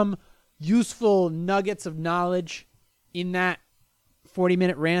find some useful nuggets of knowledge in that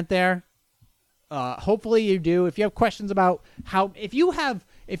 40-minute rant there. Hopefully you do. If you have questions about if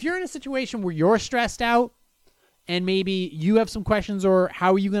you're in a situation where you're stressed out and maybe you have some questions or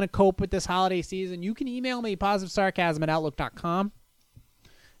how are you going to cope with this holiday season, you can email me positivesarcasm@outlook.com.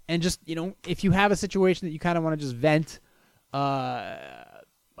 And just, if you have a situation that you kind of want to just vent,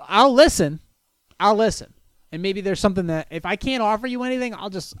 I'll listen. And maybe there's something that if I can't offer you anything,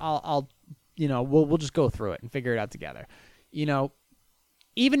 I'll we'll just go through it and figure it out together.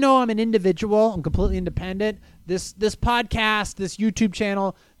 Even though I'm an individual, I'm completely independent. This podcast, this YouTube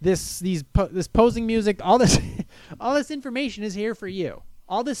channel, this posing music, all this all this information is here for you.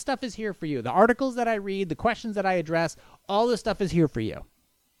 All this stuff is here for you. The articles that I read, the questions that I address, all this stuff is here for you.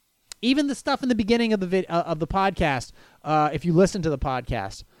 Even the stuff in the beginning of the podcast, if you listen to the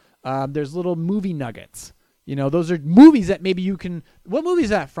podcast, there's little movie nuggets. Those are movies that maybe you can... What movie is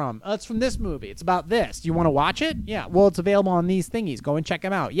that from? It's from this movie. It's about this. Do you want to watch it? Yeah. Well, it's available on these thingies. Go and check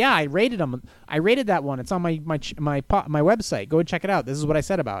them out. Yeah, I rated them. I rated that one. It's on my website. Go and check it out. This is what I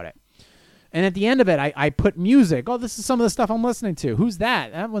said about it. And at the end of it, I put music. Oh, this is some of the stuff I'm listening to. Who's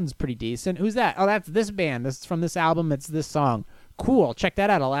that? That one's pretty decent. Who's that? Oh, that's this band. This is from this album. It's this song. Cool. Check that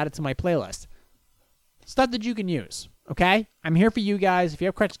out. I'll add it to my playlist. Stuff that you can use. Okay? I'm here for you guys. If you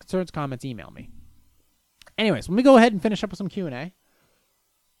have questions, concerns, comments, email me. Anyways, let me go ahead and finish up with some Q&A.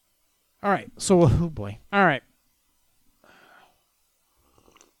 All right. So, oh boy. All right.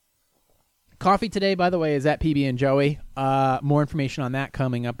 Coffee today, by the way, is at PB and Joey. More information on that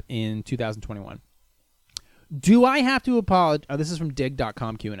coming up in 2021. Do I have to apologize? Oh, this is from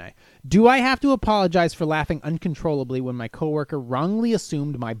dig.com Q&A. Do I have to apologize for laughing uncontrollably when my coworker wrongly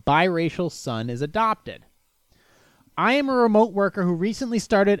assumed my biracial son is adopted? I am a remote worker who recently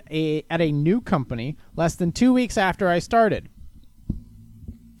started at a new company less than 2 weeks after I started.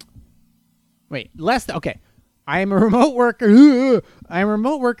 Okay. I am a remote worker who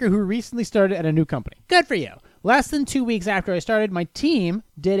recently started at a new company. Good for you. Less than 2 weeks after I started, my team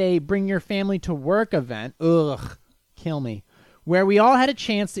did a Bring Your Family to Work event. Ugh, kill me. Where we all had a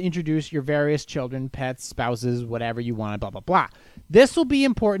chance to introduce your various children, pets, spouses, whatever you want, blah, blah, blah. This will be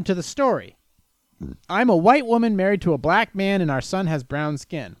important to the story. I'm a white woman married to a black man, and our son has brown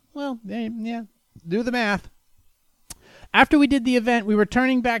skin. Well, yeah, do the math. After we did the event, we were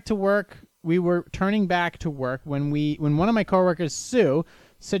turning back to work when one of my coworkers, Sue,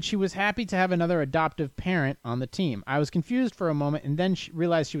 said she was happy to have another adoptive parent on the team. I was confused for a moment and then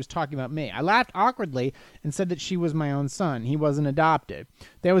realized she was talking about me. I laughed awkwardly and said that she was my own son. He wasn't adopted.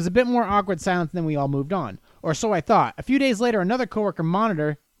 There was a bit more awkward silence, and then we all moved on. Or so I thought. A few days later, another coworker,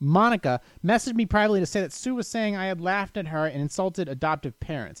 Monica, messaged me privately to say that Sue was saying I had laughed at her and insulted adoptive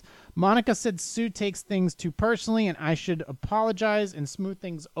parents. Monica said Sue takes things too personally and I should apologize and smooth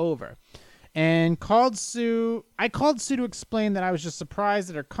things over. And I called Sue to explain that I was just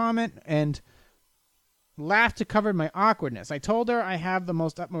surprised at her comment and laughed to cover my awkwardness. I told her I have the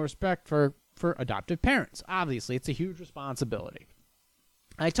utmost respect for adoptive parents. Obviously, it's a huge responsibility.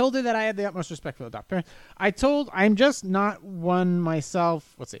 I told her that I had the utmost respect for the adoptive parents. I'm just not one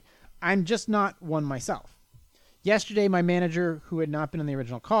myself. I'm just not one myself. Yesterday, my manager, who had not been on the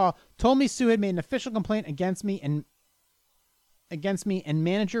original call, told me Sue had made an official complaint against me, and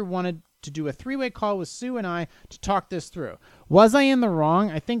manager wanted to do a three-way call with Sue and I to talk this through. Was I in the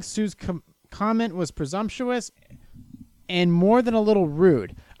wrong? I think Sue's comment was presumptuous and more than a little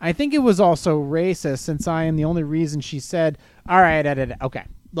rude. I think it was also racist, since I am the only reason she said, all right, okay.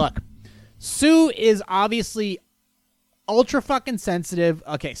 Look, Sue is obviously ultra fucking sensitive.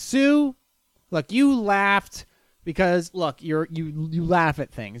 Okay, Sue, look, you laughed because, look, you laugh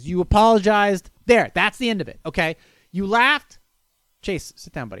at things. You apologized. There, that's the end of it, okay? You laughed. Chase,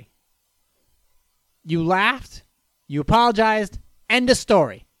 sit down, buddy. You laughed. You apologized. End of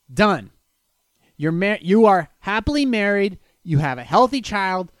story. Done. You are happily married. You have a healthy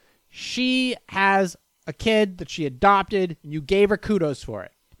child. She has a kid that she adopted, and you gave her kudos for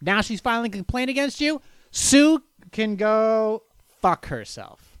it. Now she's filing a complaint against you. Sue can go fuck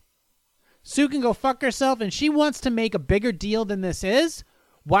herself. Sue can go fuck herself, and she wants to make a bigger deal than this is.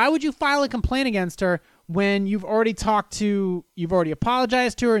 Why would you file a complaint against her when you've already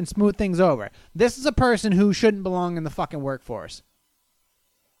apologized to her and smoothed things over? This is a person who shouldn't belong in the fucking workforce.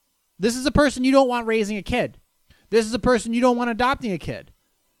 This is a person you don't want raising a kid. This is a person you don't want adopting a kid.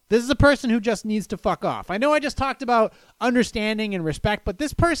 This is a person who just needs to fuck off. I know I just talked about understanding and respect, but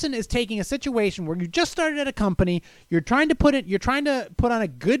this person is taking a situation where you just started at a company, you're trying to put on a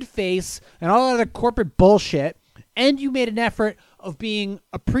good face and all other corporate bullshit, and you made an effort of being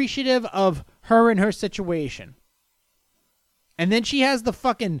appreciative of her and her situation. And then she has the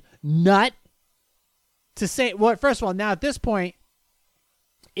fucking nut to say, well, first of all, now at this point,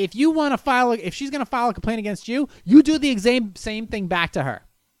 if she's going to file a complaint against you, you do the exact same thing back to her.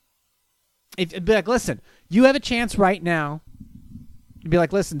 Be like, listen, you have a chance right now. Be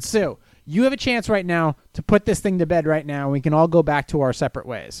like, listen, Sue, you have a chance right now to put this thing to bed right now. We can all go back to our separate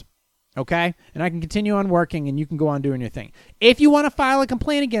ways. Okay? And I can continue on working and you can go on doing your thing. If you want to file a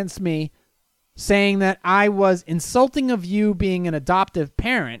complaint against me, saying that I was insulting of you being an adoptive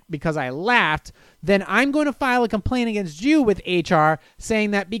parent because I laughed, then I'm going to file a complaint against you with HR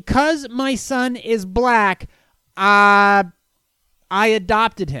saying that because my son is black, I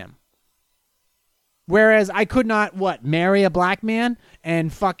adopted him. Whereas I could not, marry a black man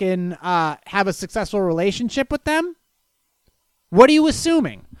and fucking have a successful relationship with them? What are you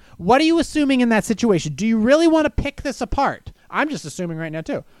assuming? What are you assuming in that situation? Do you really want to pick this apart? I'm just assuming right now,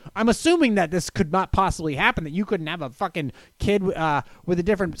 too. I'm assuming that this could not possibly happen, that you couldn't have a fucking kid with a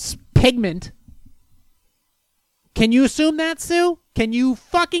different pigment. Can you assume that, Sue? Can you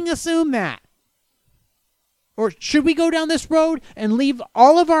fucking assume that? Or should we go down this road and leave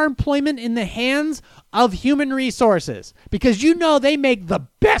all of our employment in the hands of human resources? Because you know they make the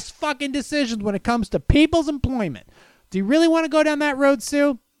best fucking decisions when it comes to people's employment. Do you really want to go down that road,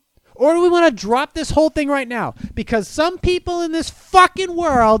 Sue? Or do we want to drop this whole thing right now? Because some people in this fucking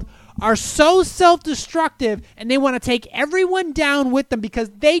world are so self-destructive and they want to take everyone down with them because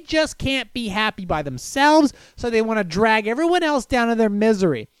they just can't be happy by themselves, so they want to drag everyone else down to their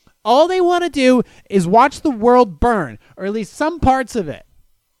misery. All they want to do is watch the world burn, or at least some parts of it.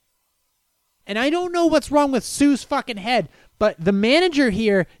 And I don't know what's wrong with Sue's fucking head, but the manager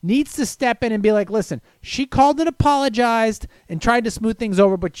here needs to step in and be like, listen, she called and apologized and tried to smooth things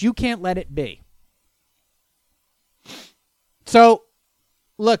over, but you can't let it be. So,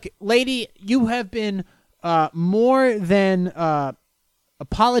 look, lady, you have been more than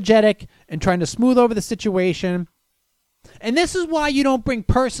apologetic and trying to smooth over the situation. And this is why you don't bring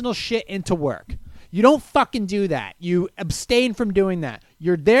personal shit into work. You don't fucking do that. You abstain from doing that.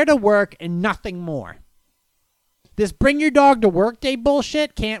 You're there to work and nothing more. This bring your dog to work day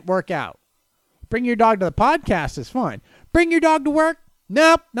bullshit can't work out. Bring your dog to the podcast is fine. Bring your dog to work?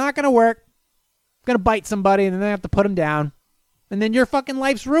 Nope, not going to work. Going to bite somebody and then they have to put him down. And then your fucking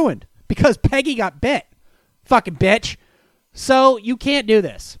life's ruined because Peggy got bit. Fucking bitch. So you can't do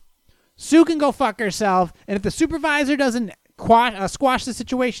this. Sue can go fuck herself. And if the supervisor doesn't squash the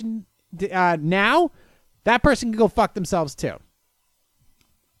situation now, that person can go fuck themselves too.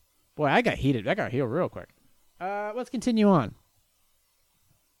 Boy, I got heated. I got healed real quick. Let's continue on.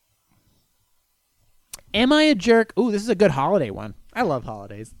 Am I a jerk? Ooh, this is a good holiday one. I love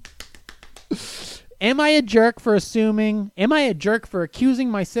holidays. Am I a jerk for accusing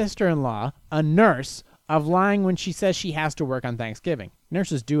my sister-in-law, a nurse, of lying when she says she has to work on Thanksgiving?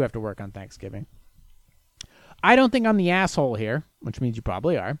 Nurses do have to work on Thanksgiving. I don't think I'm the asshole here, which means you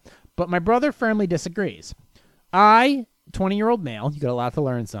probably are, but my brother firmly disagrees. I, 20-year-old male, you got a lot to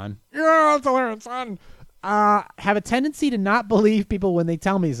learn, son. You got a lot to learn, son. Have a tendency to not believe people when they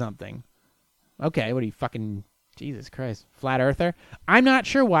tell me something. Okay, what are you fucking... Jesus Christ. Flat earther? I'm not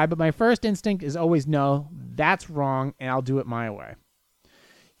sure why, but my first instinct is always no, that's wrong, and I'll do it my way.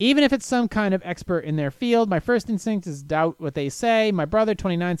 Even if it's some kind of expert in their field, my first instinct is doubt what they say. My brother,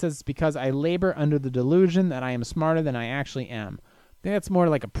 29, says it's because I labor under the delusion that I am smarter than I actually am. I think that's more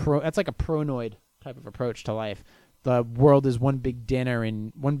like that's like a pronoid type of approach to life. The world is one big dinner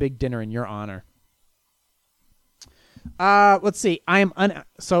in your honor. Let's see. That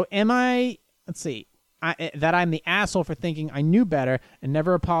I'm the asshole for thinking I knew better and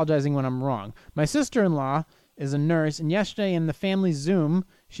never apologizing when I'm wrong. My sister-in-law is a nurse, and yesterday in the family Zoom,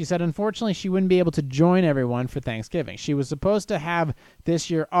 she said unfortunately she wouldn't be able to join everyone for Thanksgiving. She was supposed to have this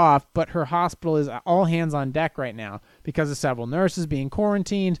year off, but her hospital is all hands on deck right now because of several nurses being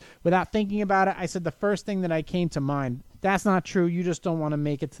quarantined. Without thinking about it, I said the first thing that I came to mind, that's not true, you just don't want to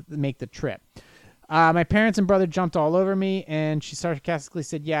make the trip. My parents and brother jumped all over me, and she sarcastically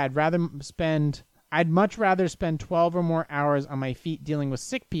said, yeah, I'd much rather spend 12 or more hours on my feet dealing with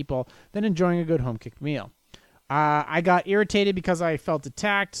sick people than enjoying a good home-cooked meal. I got irritated because I felt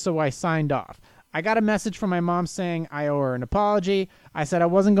attacked, so I signed off. I got a message from my mom saying I owe her an apology. I said I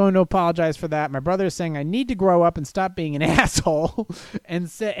wasn't going to apologize for that. My brother is saying I need to grow up and stop being an asshole. And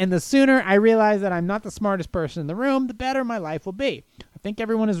the sooner I realize that I'm not the smartest person in the room, the better my life will be. I think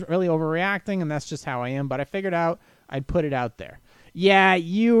everyone is really overreacting, and that's just how I am, but I figured out I'd put it out there. Yeah,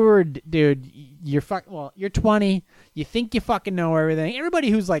 you're 20. You think you fucking know everything. Everybody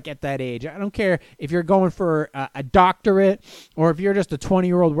who's like at that age, I don't care if you're going for a doctorate or if you're just a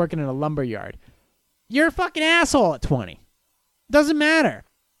 20-year-old working in a lumber yard. You're a fucking asshole at 20. Doesn't matter.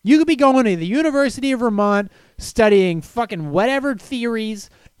 You could be going to the University of Vermont studying fucking whatever theories,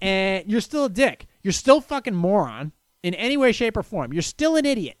 and you're still a dick. You're still fucking moron in any way, shape, or form. You're still an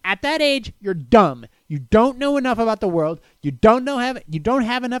idiot. At that age, you're dumb. You don't know enough about the world. You don't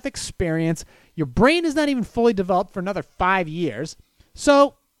have enough experience. Your brain is not even fully developed for another 5 years.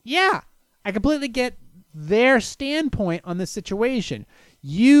 So, yeah, I completely get their standpoint on this situation.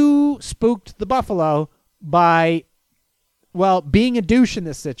 You spooked the buffalo by, well, being a douche in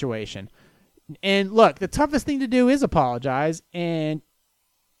this situation. And look, the toughest thing to do is apologize.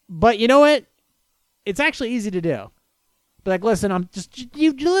 But you know what? It's actually easy to do. But like, listen,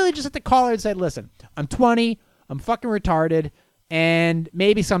 you literally just have to call her and say, listen, I'm 20, I'm fucking retarded, and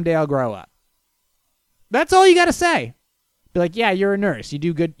maybe someday I'll grow up. That's all you got to say. Be like, yeah, you're a nurse. You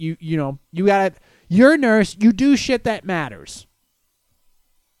do good. You're a nurse. You do shit that matters.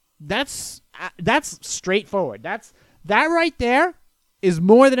 That's straightforward. That right there is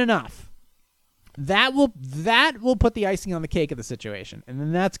more than enough. That will put the icing on the cake of the situation, and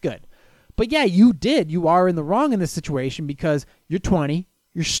then that's good. But yeah, you are in the wrong in this situation because you're 20,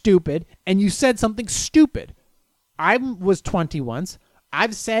 you're stupid, and you said something stupid. I was 20 once.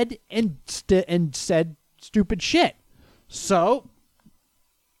 I've said and said stupid shit. So,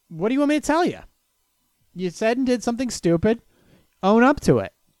 what do you want me to tell you? You said and did something stupid. Own up to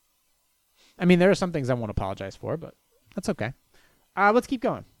it. I mean, there are some things I won't apologize for, but that's okay. Let's keep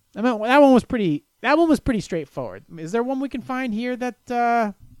going. I mean, that one was pretty straightforward. Is there one we can find here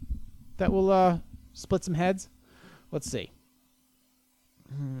that will split some heads? Let's see.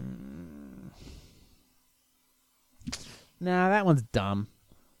 Nah, that one's dumb.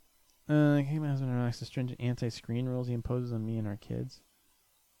 My husband relaxed the stringent anti-screen rules he imposes on me and our kids.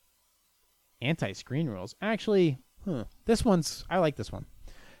 Anti-screen rules? Actually, I like this one.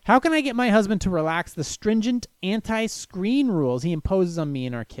 How can I get my husband to relax the stringent anti-screen rules he imposes on me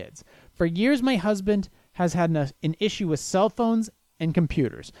and our kids? For years, my husband has had an issue with cell phones and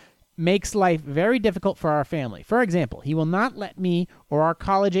computers. Makes life very difficult for our family. For example, he will not let me or our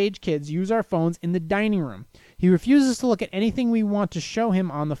college-age kids use our phones in the dining room. He refuses to look at anything we want to show him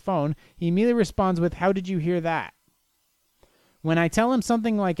on the phone. He immediately responds with, "How did you hear that?" When I tell him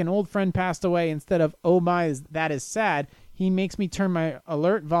something like an old friend passed away, instead of, "Oh my, that is sad," he makes me turn my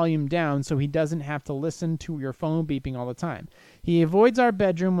alert volume down so he doesn't have to listen to your phone beeping all the time. He avoids our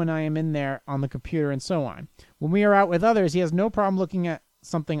bedroom when I am in there on the computer and so on. When we are out with others, he has no problem looking at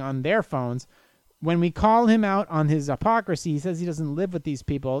something on their phones. When we call him out on his hypocrisy, he says he doesn't live with these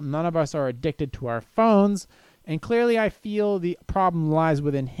people. None of us are addicted to our phones, and clearly I feel the problem lies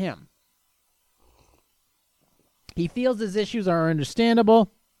within him. He feels his issues are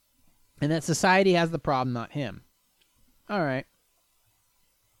understandable and that society has the problem, not him. All right.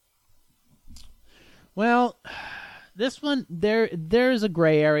 Well, this one, there's a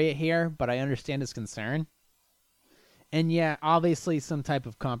gray area here, but I understand his concern. And yeah, obviously some type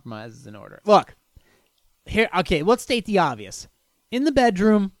of compromise is in order. Look, here, okay, let's state the obvious. In the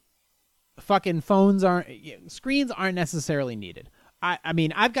bedroom, fucking screens aren't necessarily needed. I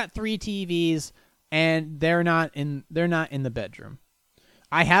mean, I've got 3 TVs and they're not in the bedroom.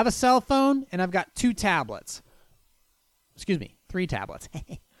 I have a cell phone and I've got 2 tablets. Excuse me, 3 tablets.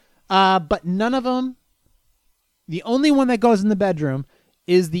 But none of them, the only one that goes in the bedroom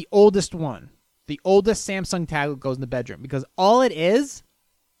is the oldest one. The oldest Samsung tablet goes in the bedroom because all it is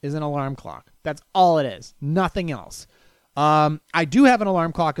an alarm clock. That's all it is. Nothing else. I do have an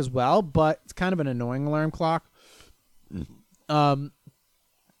alarm clock as well, but it's kind of an annoying alarm clock. So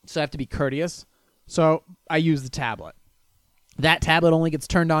I have to be courteous. So I use the tablet. That tablet only gets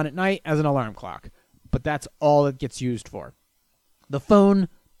turned on at night as an alarm clock, but that's all it gets used for. The phone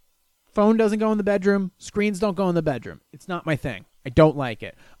doesn't go in the bedroom. Screens don't go in the bedroom. It's not my thing. I don't like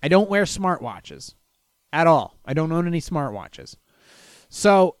it. I don't wear smartwatches at all. I don't own any smartwatches.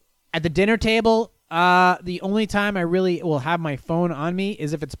 So at the dinner table, the only time I really will have my phone on me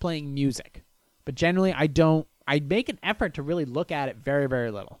is if it's playing music. But generally, I don't. I make an effort to really look at it very, very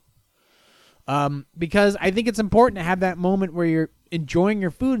little. Because I think it's important to have that moment where you're enjoying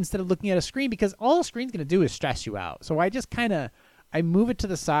your food instead of looking at a screen, because all a screen's going to do is stress you out. So I just I move it to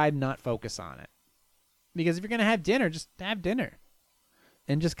the side and not focus on it. Because if you're going to have dinner, just have dinner.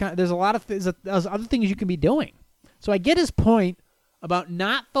 And just there's a lot of there's other things you can be doing. So I get his point about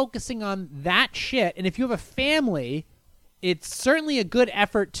not focusing on that shit. And if you have a family, it's certainly a good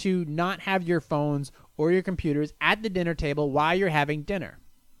effort to not have your phones or your computers at the dinner table while you're having dinner.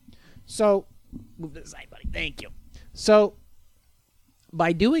 So, move this side, buddy. Thank you. So,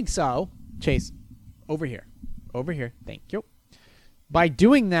 by doing so, Chase, over here. Thank you. By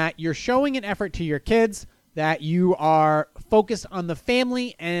doing that, you're showing an effort to your kids that you are focused on the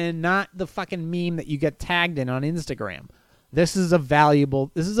family and not the fucking meme that you get tagged in on Instagram. This is a valuable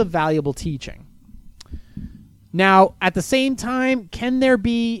teaching. Now, at the same time, can there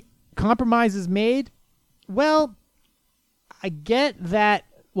be compromises made? Well, I get that.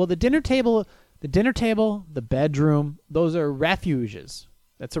 Well, the dinner table, the bedroom, those are refuges.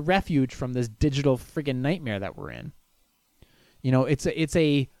 That's a refuge from this digital friggin' nightmare that we're in. It's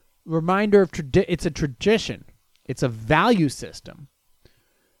a reminder of it's a tradition. It's a value system.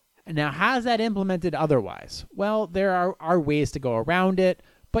 And now, how is that implemented otherwise? Well, there are ways to go around it.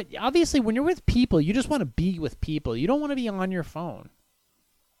 But obviously, when you're with people, you just want to be with people. You don't want to be on your phone.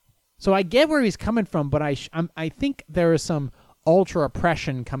 So I get where he's coming from, but I think there is some ultra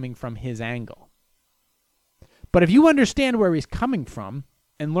oppression coming from his angle. But if you understand where he's coming from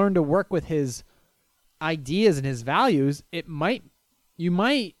and learn to work with his ideas and his values, you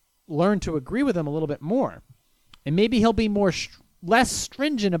might learn to agree with him a little bit more. And maybe he'll be less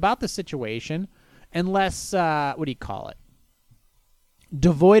stringent about the situation and less,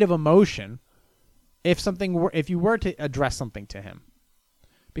 devoid of emotion if you were to address something to him.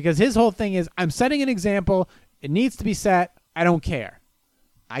 Because his whole thing is, I'm setting an example. It needs to be set. I don't care.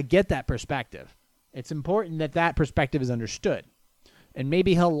 I get that perspective. It's important that perspective is understood. And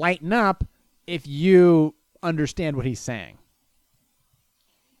maybe he'll lighten up if you understand what he's saying.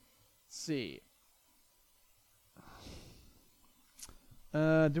 Let's see.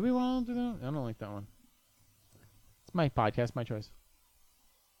 Do we want to do that? I don't like that one. It's my podcast, my choice.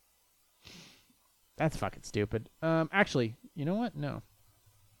 That's fucking stupid. Actually, you know what? No.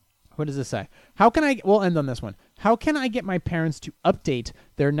 What does this say? We'll end on this one. How can I get my parents to update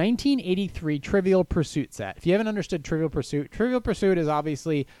their 1983 Trivial Pursuit set? If you haven't understood Trivial Pursuit is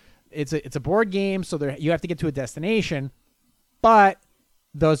obviously, it's a board game, so you have to get to a destination, but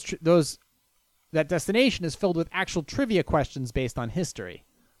that destination is filled with actual trivia questions based on history.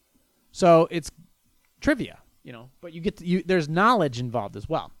 So it's trivia, but there's knowledge involved as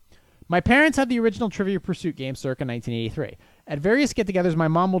well. My parents had the original Trivial Pursuit game circa 1983. At various get-togethers, my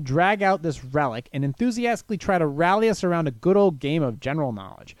mom will drag out this relic and enthusiastically try to rally us around a good old game of general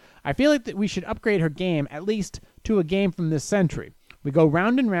knowledge. I feel like that we should upgrade her game, at least to a game from this century. We go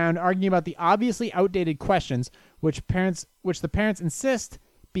round and round, arguing about the obviously outdated questions, which the parents insist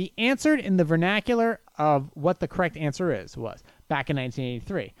be answered in the vernacular of what the correct answer was back in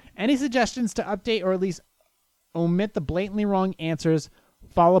 1983. Any suggestions to update or at least omit the blatantly wrong answers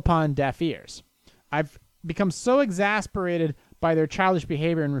fall upon deaf ears. I've become so exasperated by their childish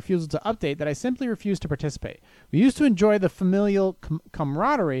behavior and refusal to update that I simply refuse to participate. We used to enjoy the familial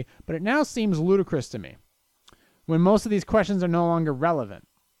camaraderie, but it now seems ludicrous to me when most of these questions are no longer relevant.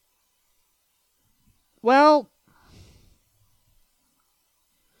 Well,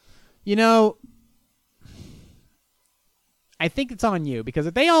 I think it's on you, because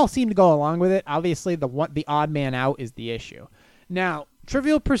if they all seem to go along with it, obviously the odd man out is the issue. Now,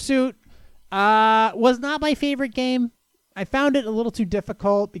 Trivial Pursuit was not my favorite game. I found it a little too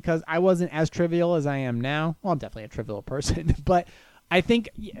difficult because I wasn't as trivial as I am now. Well, I'm definitely a trivial person, but I think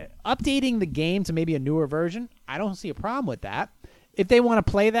updating the game to maybe a newer version, I don't see a problem with that. If they want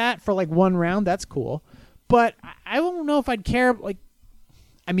to play that for like one round, that's cool. But I don't know if I'd care.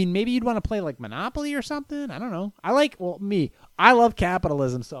 Maybe you'd want to play like Monopoly or something. I don't know. I love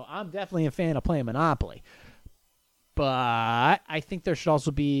capitalism, so I'm definitely a fan of playing Monopoly. But I think there should also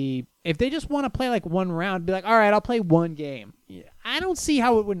be, if they just want to play like one round, be like, all right, I'll play one game. I don't see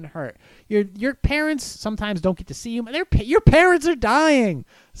how it wouldn't hurt. Your parents sometimes don't get to see you. Your parents are dying.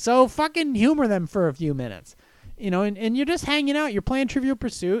 So fucking humor them for a few minutes. And you're just hanging out. You're playing Trivial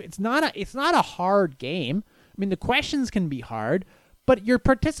Pursuit. It's not a hard game. The questions can be hard, but your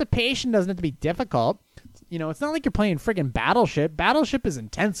participation doesn't have to be difficult. It's not like you're playing friggin' Battleship. Battleship is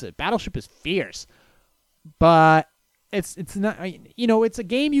intensive. Battleship is fierce. But it's not, it's a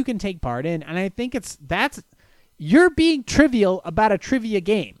game you can take part in, and I think you're being trivial about a trivia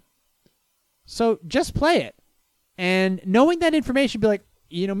game. So just play it. And knowing that information, be like,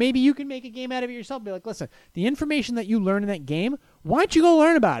 maybe you can make a game out of it yourself. Be like, listen, the information that you learn in that game, why don't you go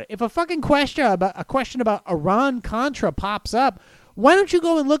learn about it? If a fucking question about Iran-Contra pops up, why don't you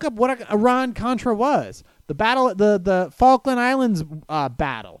go and look up what Iran-Contra was? The battle, the Falkland Islands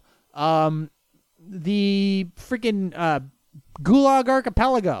battle. The freaking Gulag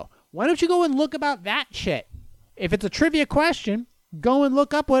Archipelago. Why don't you go and look about that shit? If it's a trivia question, go and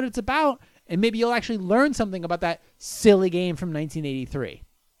look up what it's about, and maybe you'll actually learn something about that silly game from 1983.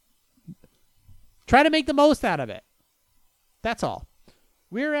 Try to make the most out of it. That's all.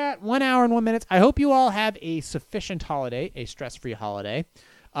 We're at 1 hour and 1 minute. I hope you all have a sufficient holiday, a stress-free holiday.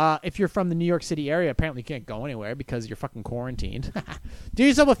 If you're from the New York City area, apparently you can't go anywhere because you're fucking quarantined. Do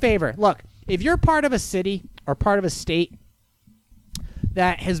yourself a favor. Look, if you're part of a city or part of a state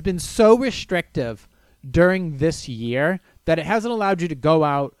that has been so restrictive during this year that it hasn't allowed you to go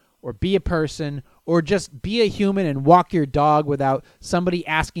out or be a person or just be a human and walk your dog without somebody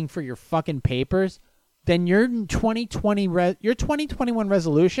asking for your fucking papers, then your 2021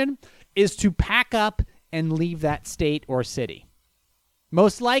 resolution is to pack up and leave that state or city.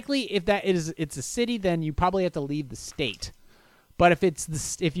 Most likely, if it's a city, then you probably have to leave the state. But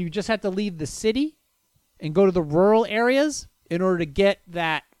if you just have to leave the city and go to the rural areas in order to get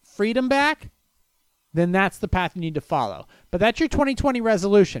that freedom back, then that's the path you need to follow. But that's your 2020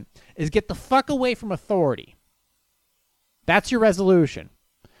 resolution, is get the fuck away from authority. That's your resolution.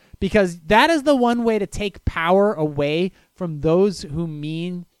 Because that is the one way to take power away from those who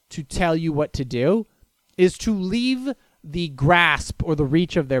mean to tell you what to do, is to leave the grasp or the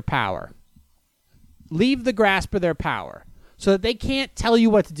reach of their power. Leave the grasp of their power so that they can't tell you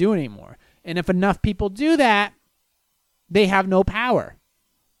what to do anymore. And if enough people do that, they have no power.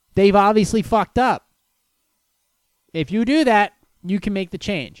 They've obviously fucked up. If you do that, you can make the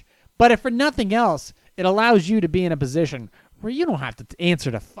change. But if for nothing else, it allows you to be in a position where you don't have to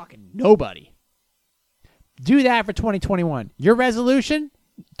answer to fucking nobody. Do that for 2021. Your resolution,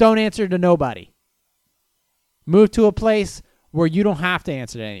 don't answer to nobody. Move to a place where you don't have to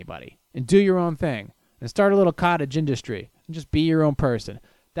answer to anybody and do your own thing and start a little cottage industry and just be your own person.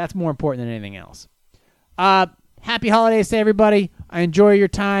 That's more important than anything else. Happy holidays to everybody. I enjoy your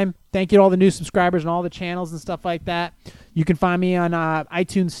time. Thank you to all the new subscribers and all the channels and stuff like that. You can find me on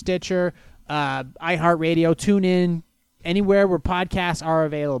iTunes, Stitcher, iHeartRadio, TuneIn, anywhere where podcasts are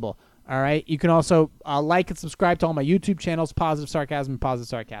available. All right. You can also like and subscribe to all my YouTube channels, Positive Sarcasm and Positive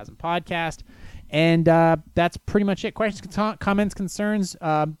Sarcasm Podcast. And that's pretty much it. Questions, comments, concerns,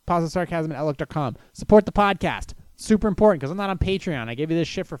 positivesarcasm@outlook.com. Support the podcast. Super important because I'm not on Patreon. I give you this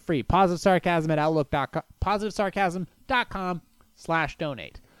shit for free. Positivesarcasm@outlook.com.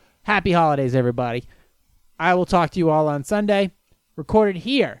 Positivesarcasm.com/donate. Happy holidays, everybody. I will talk to you all on Sunday. Recorded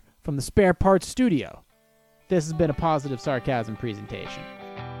here from the Spare Parts Studio. This has been a Positive Sarcasm presentation.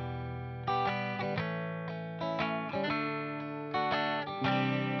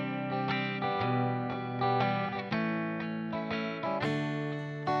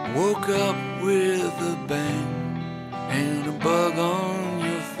 Woke up with a bang and a bug on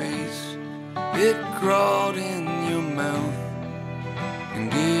your face. It crawled in your mouth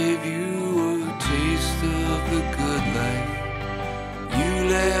and gave you a taste of the good life you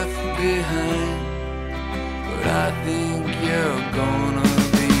left behind. But I think you're gonna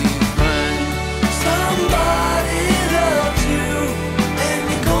be fine. Somebody loves you and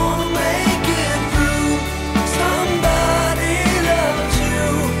you're gonna make it through. Somebody loves you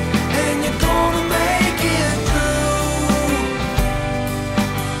and you're gonna make it through.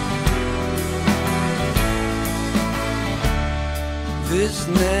 This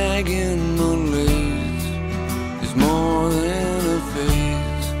nagging malaise is more than a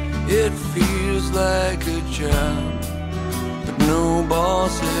phase. It feels like a job, but no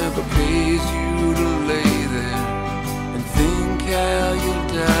boss ever pays you to lay there and think how you'll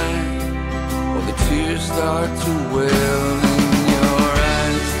die, while the tears start to well in your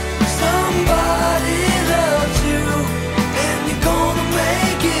eyes. Somebody loves you and you're gonna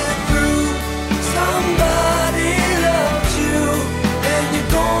make it through. Somebody loves you and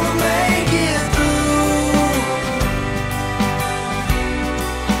you're gonna make it through.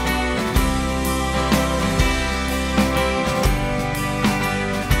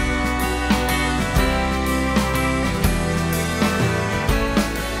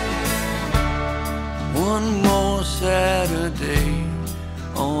 One more Saturday,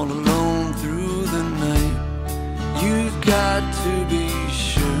 all alone through the night. You've got to be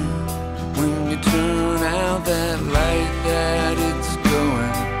sure when you turn out that light that it's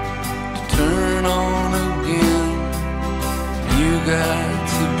going to turn on again. You got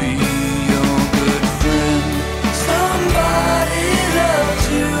to